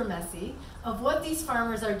 super messy, of what these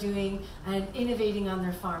farmers are doing and innovating on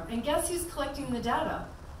their farm. And guess who's collecting the data?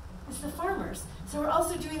 It's the farmers. So we're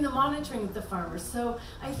also doing the monitoring with the farmers. So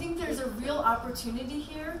I think there's a real opportunity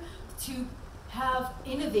here to have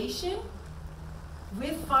innovation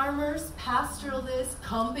with farmers, pastoralists,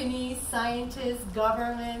 companies, scientists,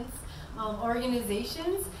 governments,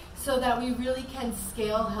 organizations, so that we really can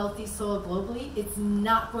scale healthy soil globally. It's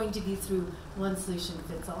not going to be through one solution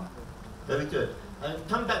fits all. Very good.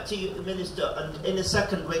 Come back to you, Minister, and in a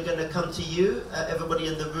second we're going to come to you, everybody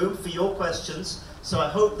in the room, for your questions. So I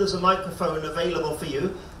hope there's a microphone available for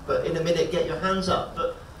you, but in a minute get your hands up.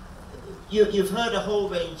 But you've heard a whole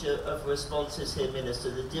range of responses here,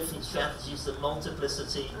 Minister, the different strategies, the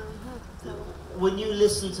multiplicity. When you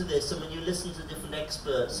listen to this and when you listen to different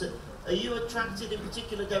experts, are you attracted in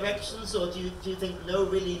particular directions, or do you think, no,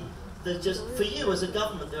 really, there's just, for you as a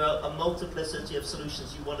government, there are a multiplicity of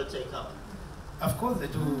solutions you want to take up? Of course I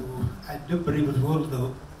do. I do believe with all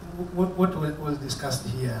the, what was discussed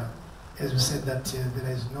here, as we said, that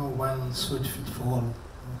there is no one suit fit for all.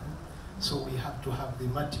 So we have to have the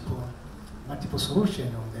multiple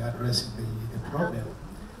solution on the addressing the problem.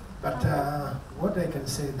 But what I can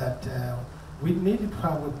say that we need to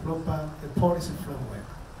have a proper policy framework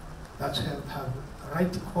that have a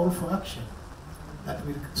right call for action that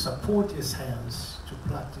will support a science to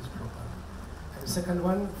practice properly. And the second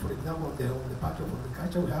one, for example, on the part of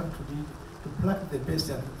agriculture, we have to practice the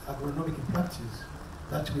best agronomic practice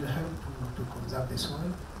that will help to conserve the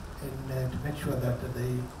soil and to make sure that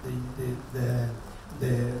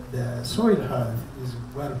the soil health is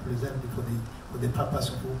well preserved for the purpose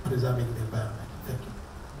of preserving the environment. Thank you.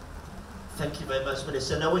 Thank you very much,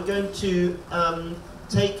 Minister. Now we're going to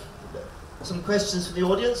take some questions from the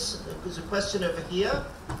audience. There's a question over here,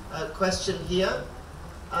 a question here.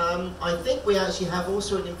 I think we actually have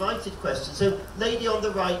also an invited question. So, lady on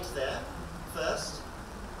the right there, first,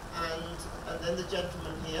 and then the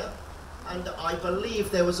gentleman here. And I believe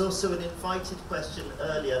there was also an invited question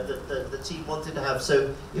earlier that the team wanted to have.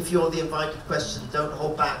 So, if you're the invited question, don't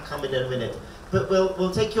hold back, come in a minute. But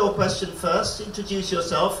we'll take your question first. Introduce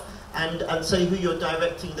yourself and say who you're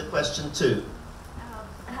directing the question to.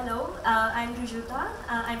 Hello, I'm Rujuta.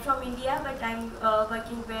 I'm from India, but I'm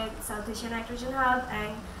working with South Asia Nitrogen Hub,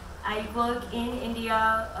 and I work in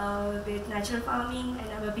India with natural farming,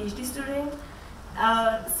 and I'm a PhD student.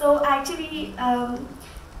 So actually,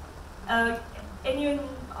 anyone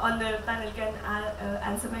on the panel can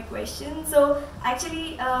answer my question. So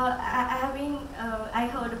actually, I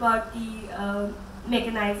heard about the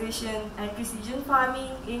mechanization and precision farming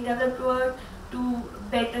in developed world to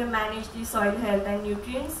better manage the soil health and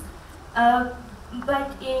nutrients.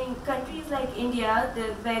 But in countries like India,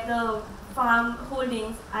 where the farm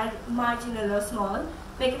holdings are marginal or small,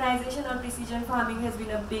 mechanization or precision farming has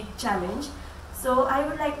been a big challenge. So I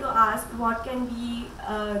would like to ask, what can be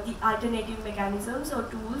the alternative mechanisms or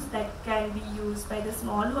tools that can be used by the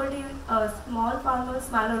small farmers,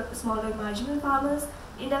 smaller marginal farmers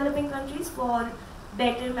in developing countries for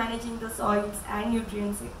better managing the soils and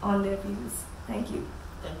nutrients on their fields? Thank you.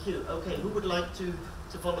 Thank you. Okay, who would like to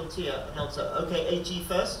volunteer an answer? Okay, AG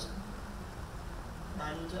first.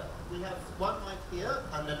 And we have one mic here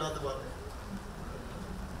and another one.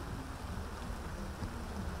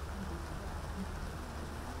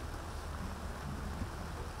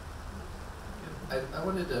 I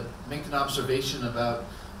wanted to make an observation about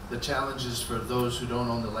the challenges for those who don't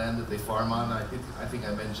own the land that they farm on. I think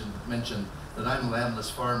I mentioned that I'm a landless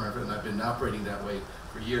farmer, and I've been operating that way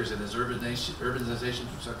for years. And as urbanization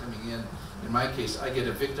keeps on coming in my case, I get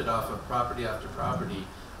evicted off of property after property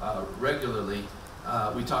regularly.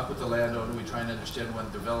 We talk with the landowner, we try and understand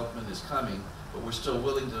when development is coming, but we're still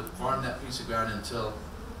willing to farm that piece of ground until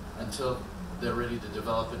they're ready to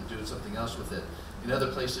develop and do something else with it. In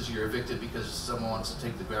other places, you're evicted because someone wants to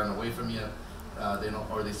take the ground away from you. They don't,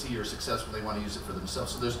 or they see you're successful, they want to use it for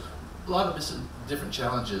themselves. So there's a lot of different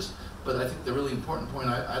challenges. But I think the really important point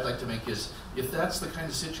I'd like to make is, if that's the kind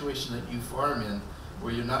of situation that you farm in,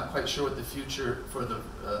 where you're not quite sure what the future for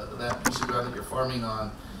that piece of ground that you're farming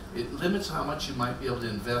on, it limits how much you might be able to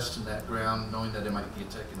invest in that ground, knowing that it might get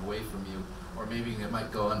taken away from you, or maybe it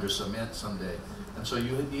might go under cement someday. And so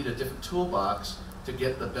you need a different toolbox to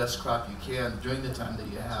get the best crop you can during the time that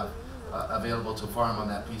you have available to farm on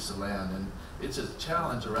that piece of land. And it's a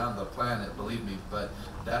challenge around the planet, believe me, but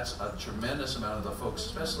that's a tremendous amount of the folks,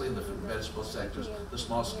 especially in the fruit and vegetable sectors, the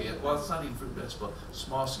small scale, well, it's not even fruit and vegetable,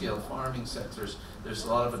 small scale farming sectors, there's a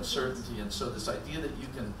lot of uncertainty. And so this idea that you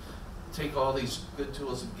can take all these good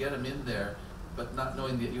tools and get them in there, but not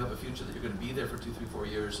knowing that you have a future, that you're going to be there for 2, 3, 4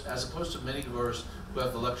 years, as opposed to many growers who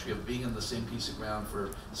have the luxury of being in the same piece of ground for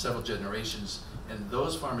several generations. And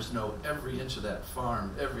those farmers know every inch of that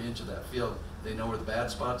farm, every inch of that field. They know where the bad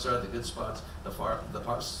spots are, the good spots, the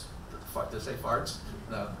parts, did I say farts?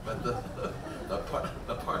 No, but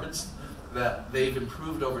the parts that they've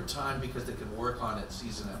improved over time because they can work on it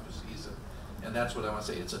season after season. And that's what I want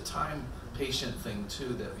to say. It's a time patient thing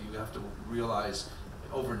too, that you have to realize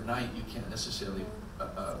overnight you can't necessarily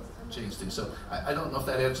change things. So I don't know if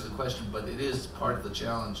that answers the question, but it is part of the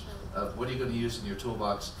challenge of what are you going to use in your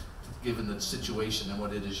toolbox given the situation and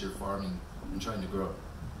what it is you're farming and trying to grow.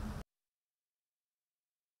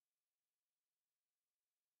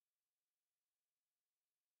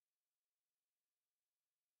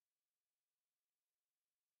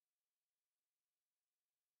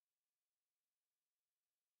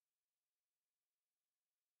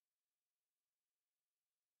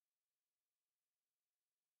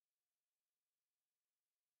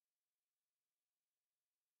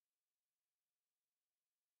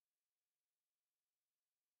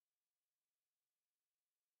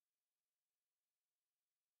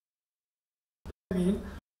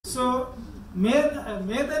 So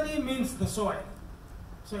Medani means the soil,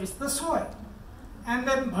 so it's the soil, and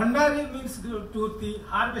then Bhandari means to the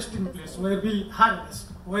harvesting place where we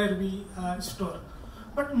harvest, where we store.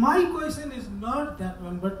 But my question is not that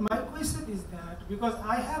one, but my question is that because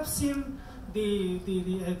I have seen the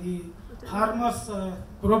farmers'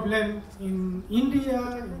 problem in India,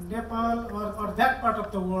 in Nepal, or that part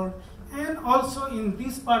of the world, and also in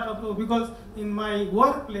this part of the world, because in my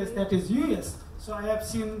workplace, that is US, so I have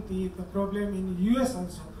seen the problem in US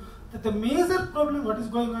also. That the major problem what is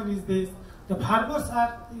going on is this: the farmers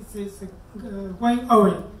are going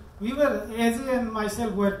away. We were, AJ and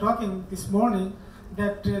myself were talking this morning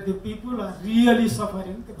that the people are really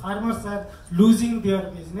suffering. The farmers are losing their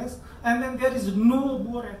business, and then there is no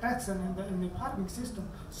more attraction in the farming system.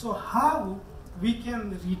 So how we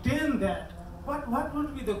can retain that? What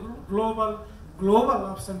would be the global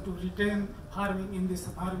option to retain farming in this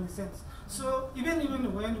farming sense? So even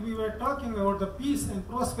when we were talking about the peace and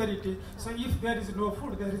prosperity, so if there is no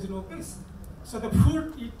food, there is no peace. So the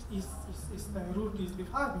food is the root is the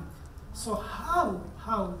farming. So how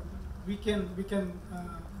we can retain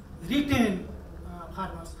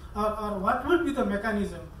farmers, or what would be the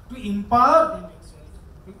mechanism to empower them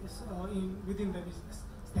actually within the business?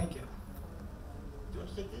 Thank you. Do you want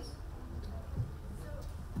to take this?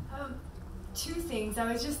 Two things.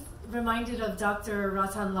 I was just reminded of Dr.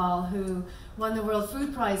 Ratan Lal, who won the World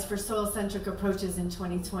Food Prize for soil-centric approaches in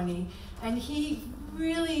 2020. And he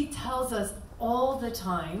really tells us all the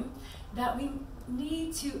time that we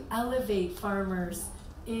need to elevate farmers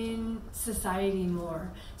in society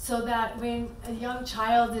more, so that when a young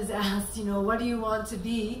child is asked, what do you want to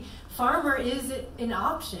be, farmer is an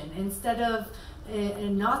option instead of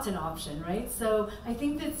not an option, right? So I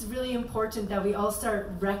think that's really important that we all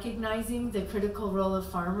start recognizing the critical role of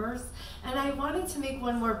farmers. And I wanted to make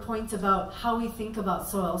one more point about how we think about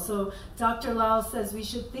soil. So Dr. Lal says we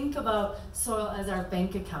should think about soil as our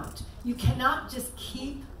bank account. You cannot just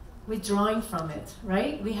keep withdrawing from it,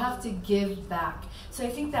 right? We have to give back. So I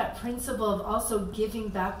think that principle of also giving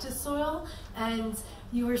back to soil, and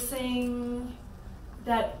you were saying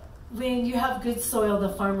that when you have good soil, the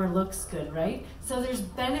farmer looks good, right? So there's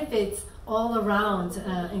benefits all around,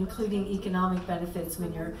 including economic benefits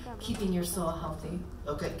when you're keeping your soil healthy.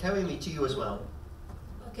 Okay, carry me to you as well.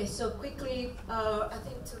 Okay, so quickly, I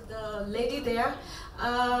think to the lady there,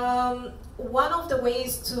 one of the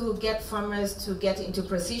ways to get farmers to get into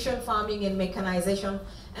precision farming and mechanization,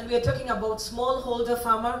 and we are talking about smallholder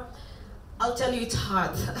farmer, I'll tell you it's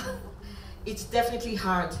hard. It's definitely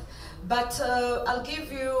hard. But I'll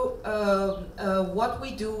give you what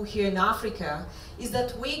we do here in Africa is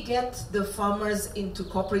that we get the farmers into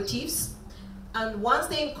cooperatives, And once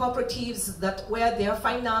they're in cooperatives that where they are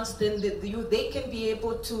financed, then they can be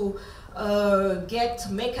able to get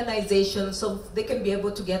mechanization, so they can be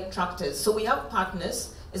able to get tractors. So we have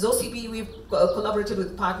partners. As OCB, we've collaborated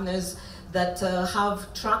with partners that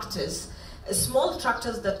have tractors, small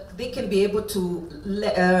tractors that they can be able to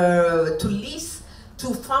lease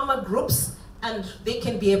to farmer groups, and they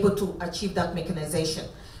can be able to achieve that mechanization.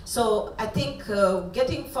 So I think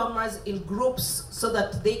getting farmers in groups so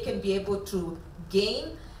that they can be able to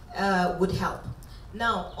gain would help.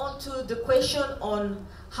 Now, on to the question on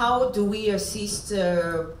how do we assist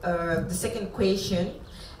the second question.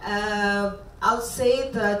 I'll say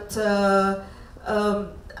that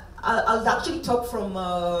I'll actually talk from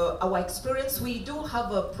our experience. We do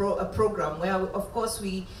have a program where, of course,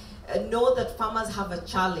 we know that farmers have a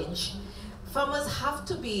challenge. Farmers have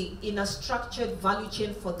to be in a structured value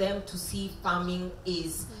chain for them to see farming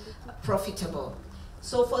is profitable.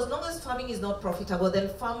 So for as long as farming is not profitable, then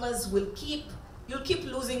farmers will you'll keep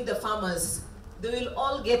losing the farmers. They will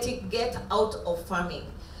all get out of farming.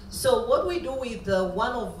 So what we do with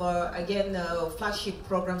one of flagship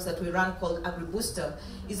programs that we run called AgriBooster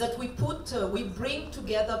is that we bring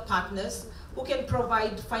together partners who can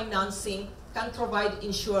provide financing, can provide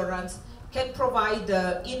insurance, can provide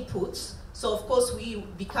inputs. So of course we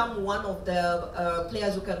become one of the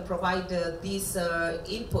players who can provide these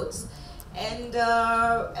inputs.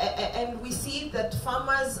 And we see that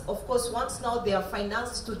farmers, of course, once now they are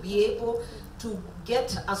financed to be able to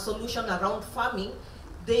get a solution around farming,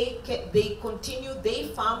 they continue, they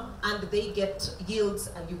farm, and they get yields,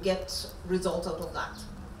 and you get results out of that.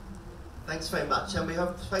 Thanks very much. And we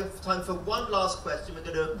have time for one last question. We're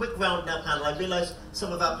going to do a quick round now, panel. I realise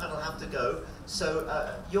some of our panel have to go.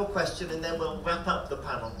 So your question, and then we'll wrap up the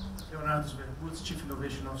panel. Leonardo Woods, Chief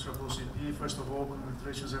Innovation Officer of OCP. First of all,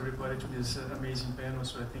 congratulations everybody to this amazing panel.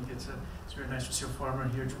 So I think it's very nice to see a farmer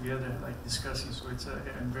here together, like discussing. So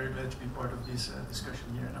I'm very glad to be part of this discussion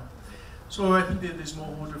here now. So I think the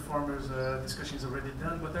smallholder farmers discussion is already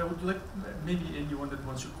done, but I would like, maybe anyone that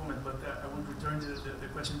wants to comment, but I would return the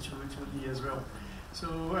question to Lee as well. So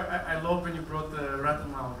I love when you brought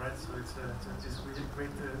Ratan Lal, right? So it's really great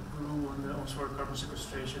guru on soil carbon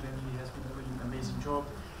sequestration, and he has been doing an amazing job.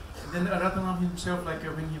 And then Ratan Lal himself, like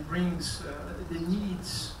when he brings the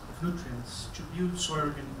needs of nutrients to build soil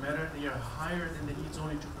organic matter, they are higher than the needs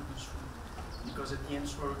only to produce food. Because at the end,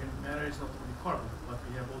 soil organic matter is not only carbon, but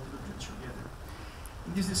we have all the nutrients together.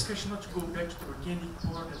 In this discussion, not to go back to the organic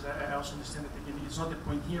part, as I also understand that again, it's not the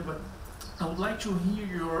point here, but I would like to hear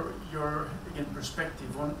your again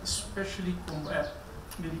perspective on, especially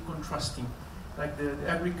maybe contrasting, like the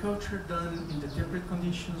agriculture done in the temperate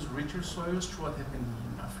conditions, richer soils, to what happened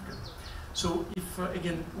in Africa. So if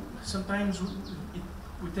again, sometimes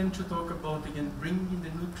we tend to talk about, again, bringing the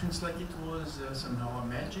nutrients like it was somehow a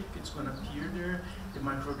magic. It's going to appear there. The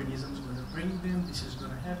microorganisms are going to bring them. This is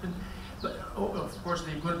going to happen. But of course,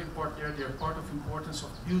 they're going to be part there. They're part of the importance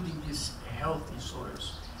of building these healthy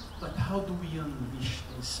soils. But how do we unleash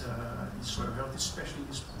this soil health, especially in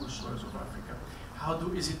these poor soils of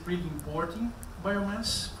Africa? Is it really importing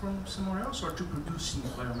biomass from somewhere else, or to producing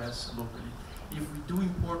biomass locally? If we do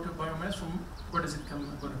import biomass, from where does it going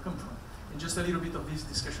to come from? And just a little bit of this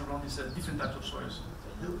discussion around these different types of soils.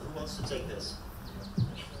 Who wants to take this?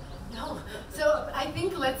 No. So I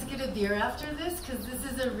think let's get a beer after this, because this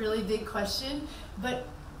is a really big question. But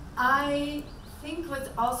I think what's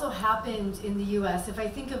also happened in the U.S., if I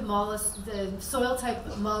think of the soil type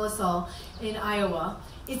mollisol in Iowa,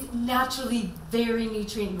 it's naturally very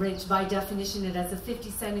nutrient rich by definition. It has a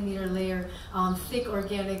 50-centimeter layer, thick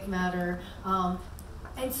organic matter.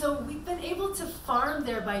 And so we've been able to farm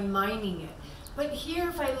there by mining it. But here,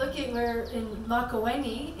 if I look at where in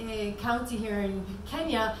Makueni, a county here in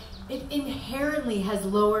Kenya, it inherently has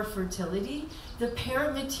lower fertility. The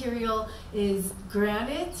parent material is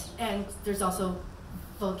granite, and there's also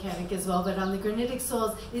volcanic as well, but on the granitic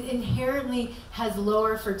soils, it inherently has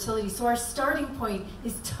lower fertility. So our starting point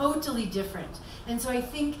is totally different. And so I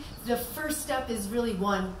think the first step is really,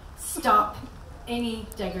 one, stop any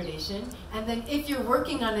degradation. And then if you're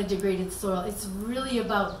working on a degraded soil, it's really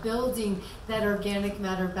about building that organic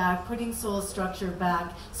matter back, putting soil structure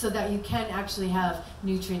back so that you can actually have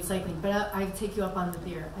nutrient cycling. But I take you up on the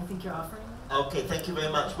beer. I think you're offering it. Okay, thank you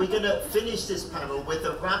very much. We're going to finish this panel with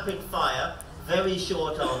a rapid fire, very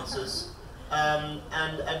short answers.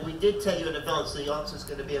 And we did tell you in advance the answer is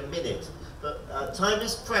going to be a minute. But time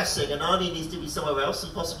is pressing, and Arnie needs to be somewhere else,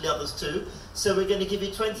 and possibly others too. So we're going to give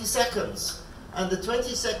you 20 seconds. And the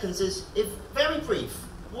 20 seconds is, if very brief,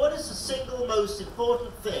 what is the single most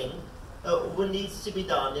important thing what needs to be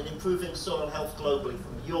done in improving soil health globally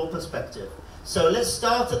from your perspective. So let's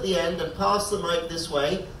start at the end and pass the mic this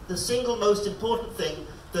way. The single most important thing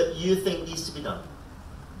that you think needs to be done.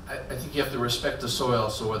 I think you have to respect the soil,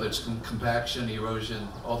 so whether it's compaction, erosion,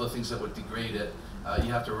 all the things that would degrade it,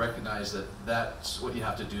 you have to recognize that that's what you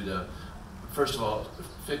have to do to, first of all,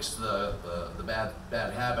 fix the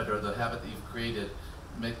bad habit or the habit that you've created,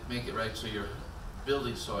 make it right so you're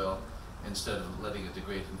building soil instead of letting it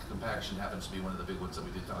degrade. And compaction happens to be one of the big ones that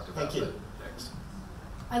we did talk about. Thank you. Thanks.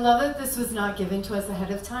 I love that this was not given to us ahead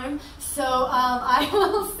of time. So I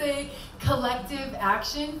will say collective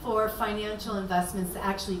action for financial investments to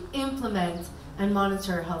actually implement and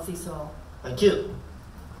monitor healthy soil. Thank you.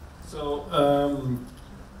 So,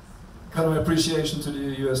 kind of appreciation to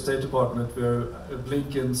the US State Department, where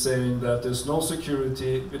Blinken saying that there's no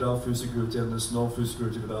security without food security and there's no food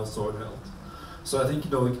security without soil health. So I think,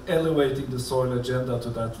 elevating the soil agenda to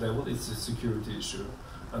that level is a security issue.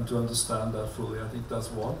 And to understand that fully, I think that's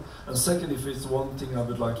one. And second, if it's one thing I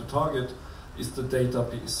would like to target, is the data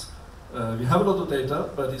piece. We have a lot of data,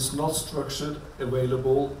 but it's not structured,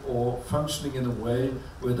 available, or functioning in a way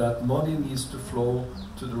where that money needs to flow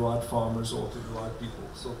to the right farmers or to the right people.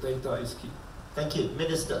 So data is key. Thank you.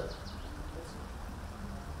 Minister.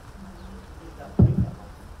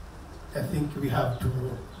 I think we have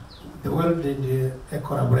to, the world needs a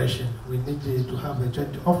collaboration. We need to have a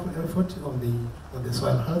joint effort on the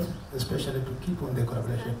soil health, especially to keep on the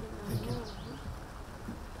collaboration. Thank you. Thank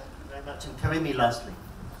you very much. And Karimi, lastly.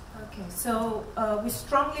 Okay, so we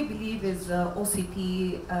strongly believe as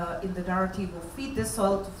OCP in the narrative of feed the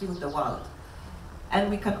soil to fill the world. And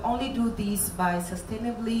we can only do this by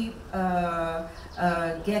sustainably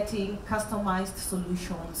getting customized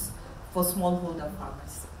solutions for smallholder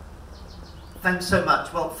farmers. Thanks so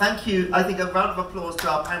much. Well, thank you. I think a round of applause to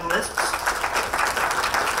our panelists.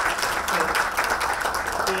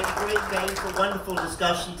 It's been a great day for wonderful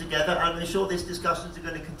discussion together, and we're sure these discussions are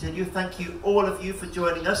going to continue. Thank you, all of you, for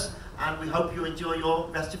joining us, and we hope you enjoy your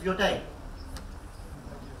rest of your day.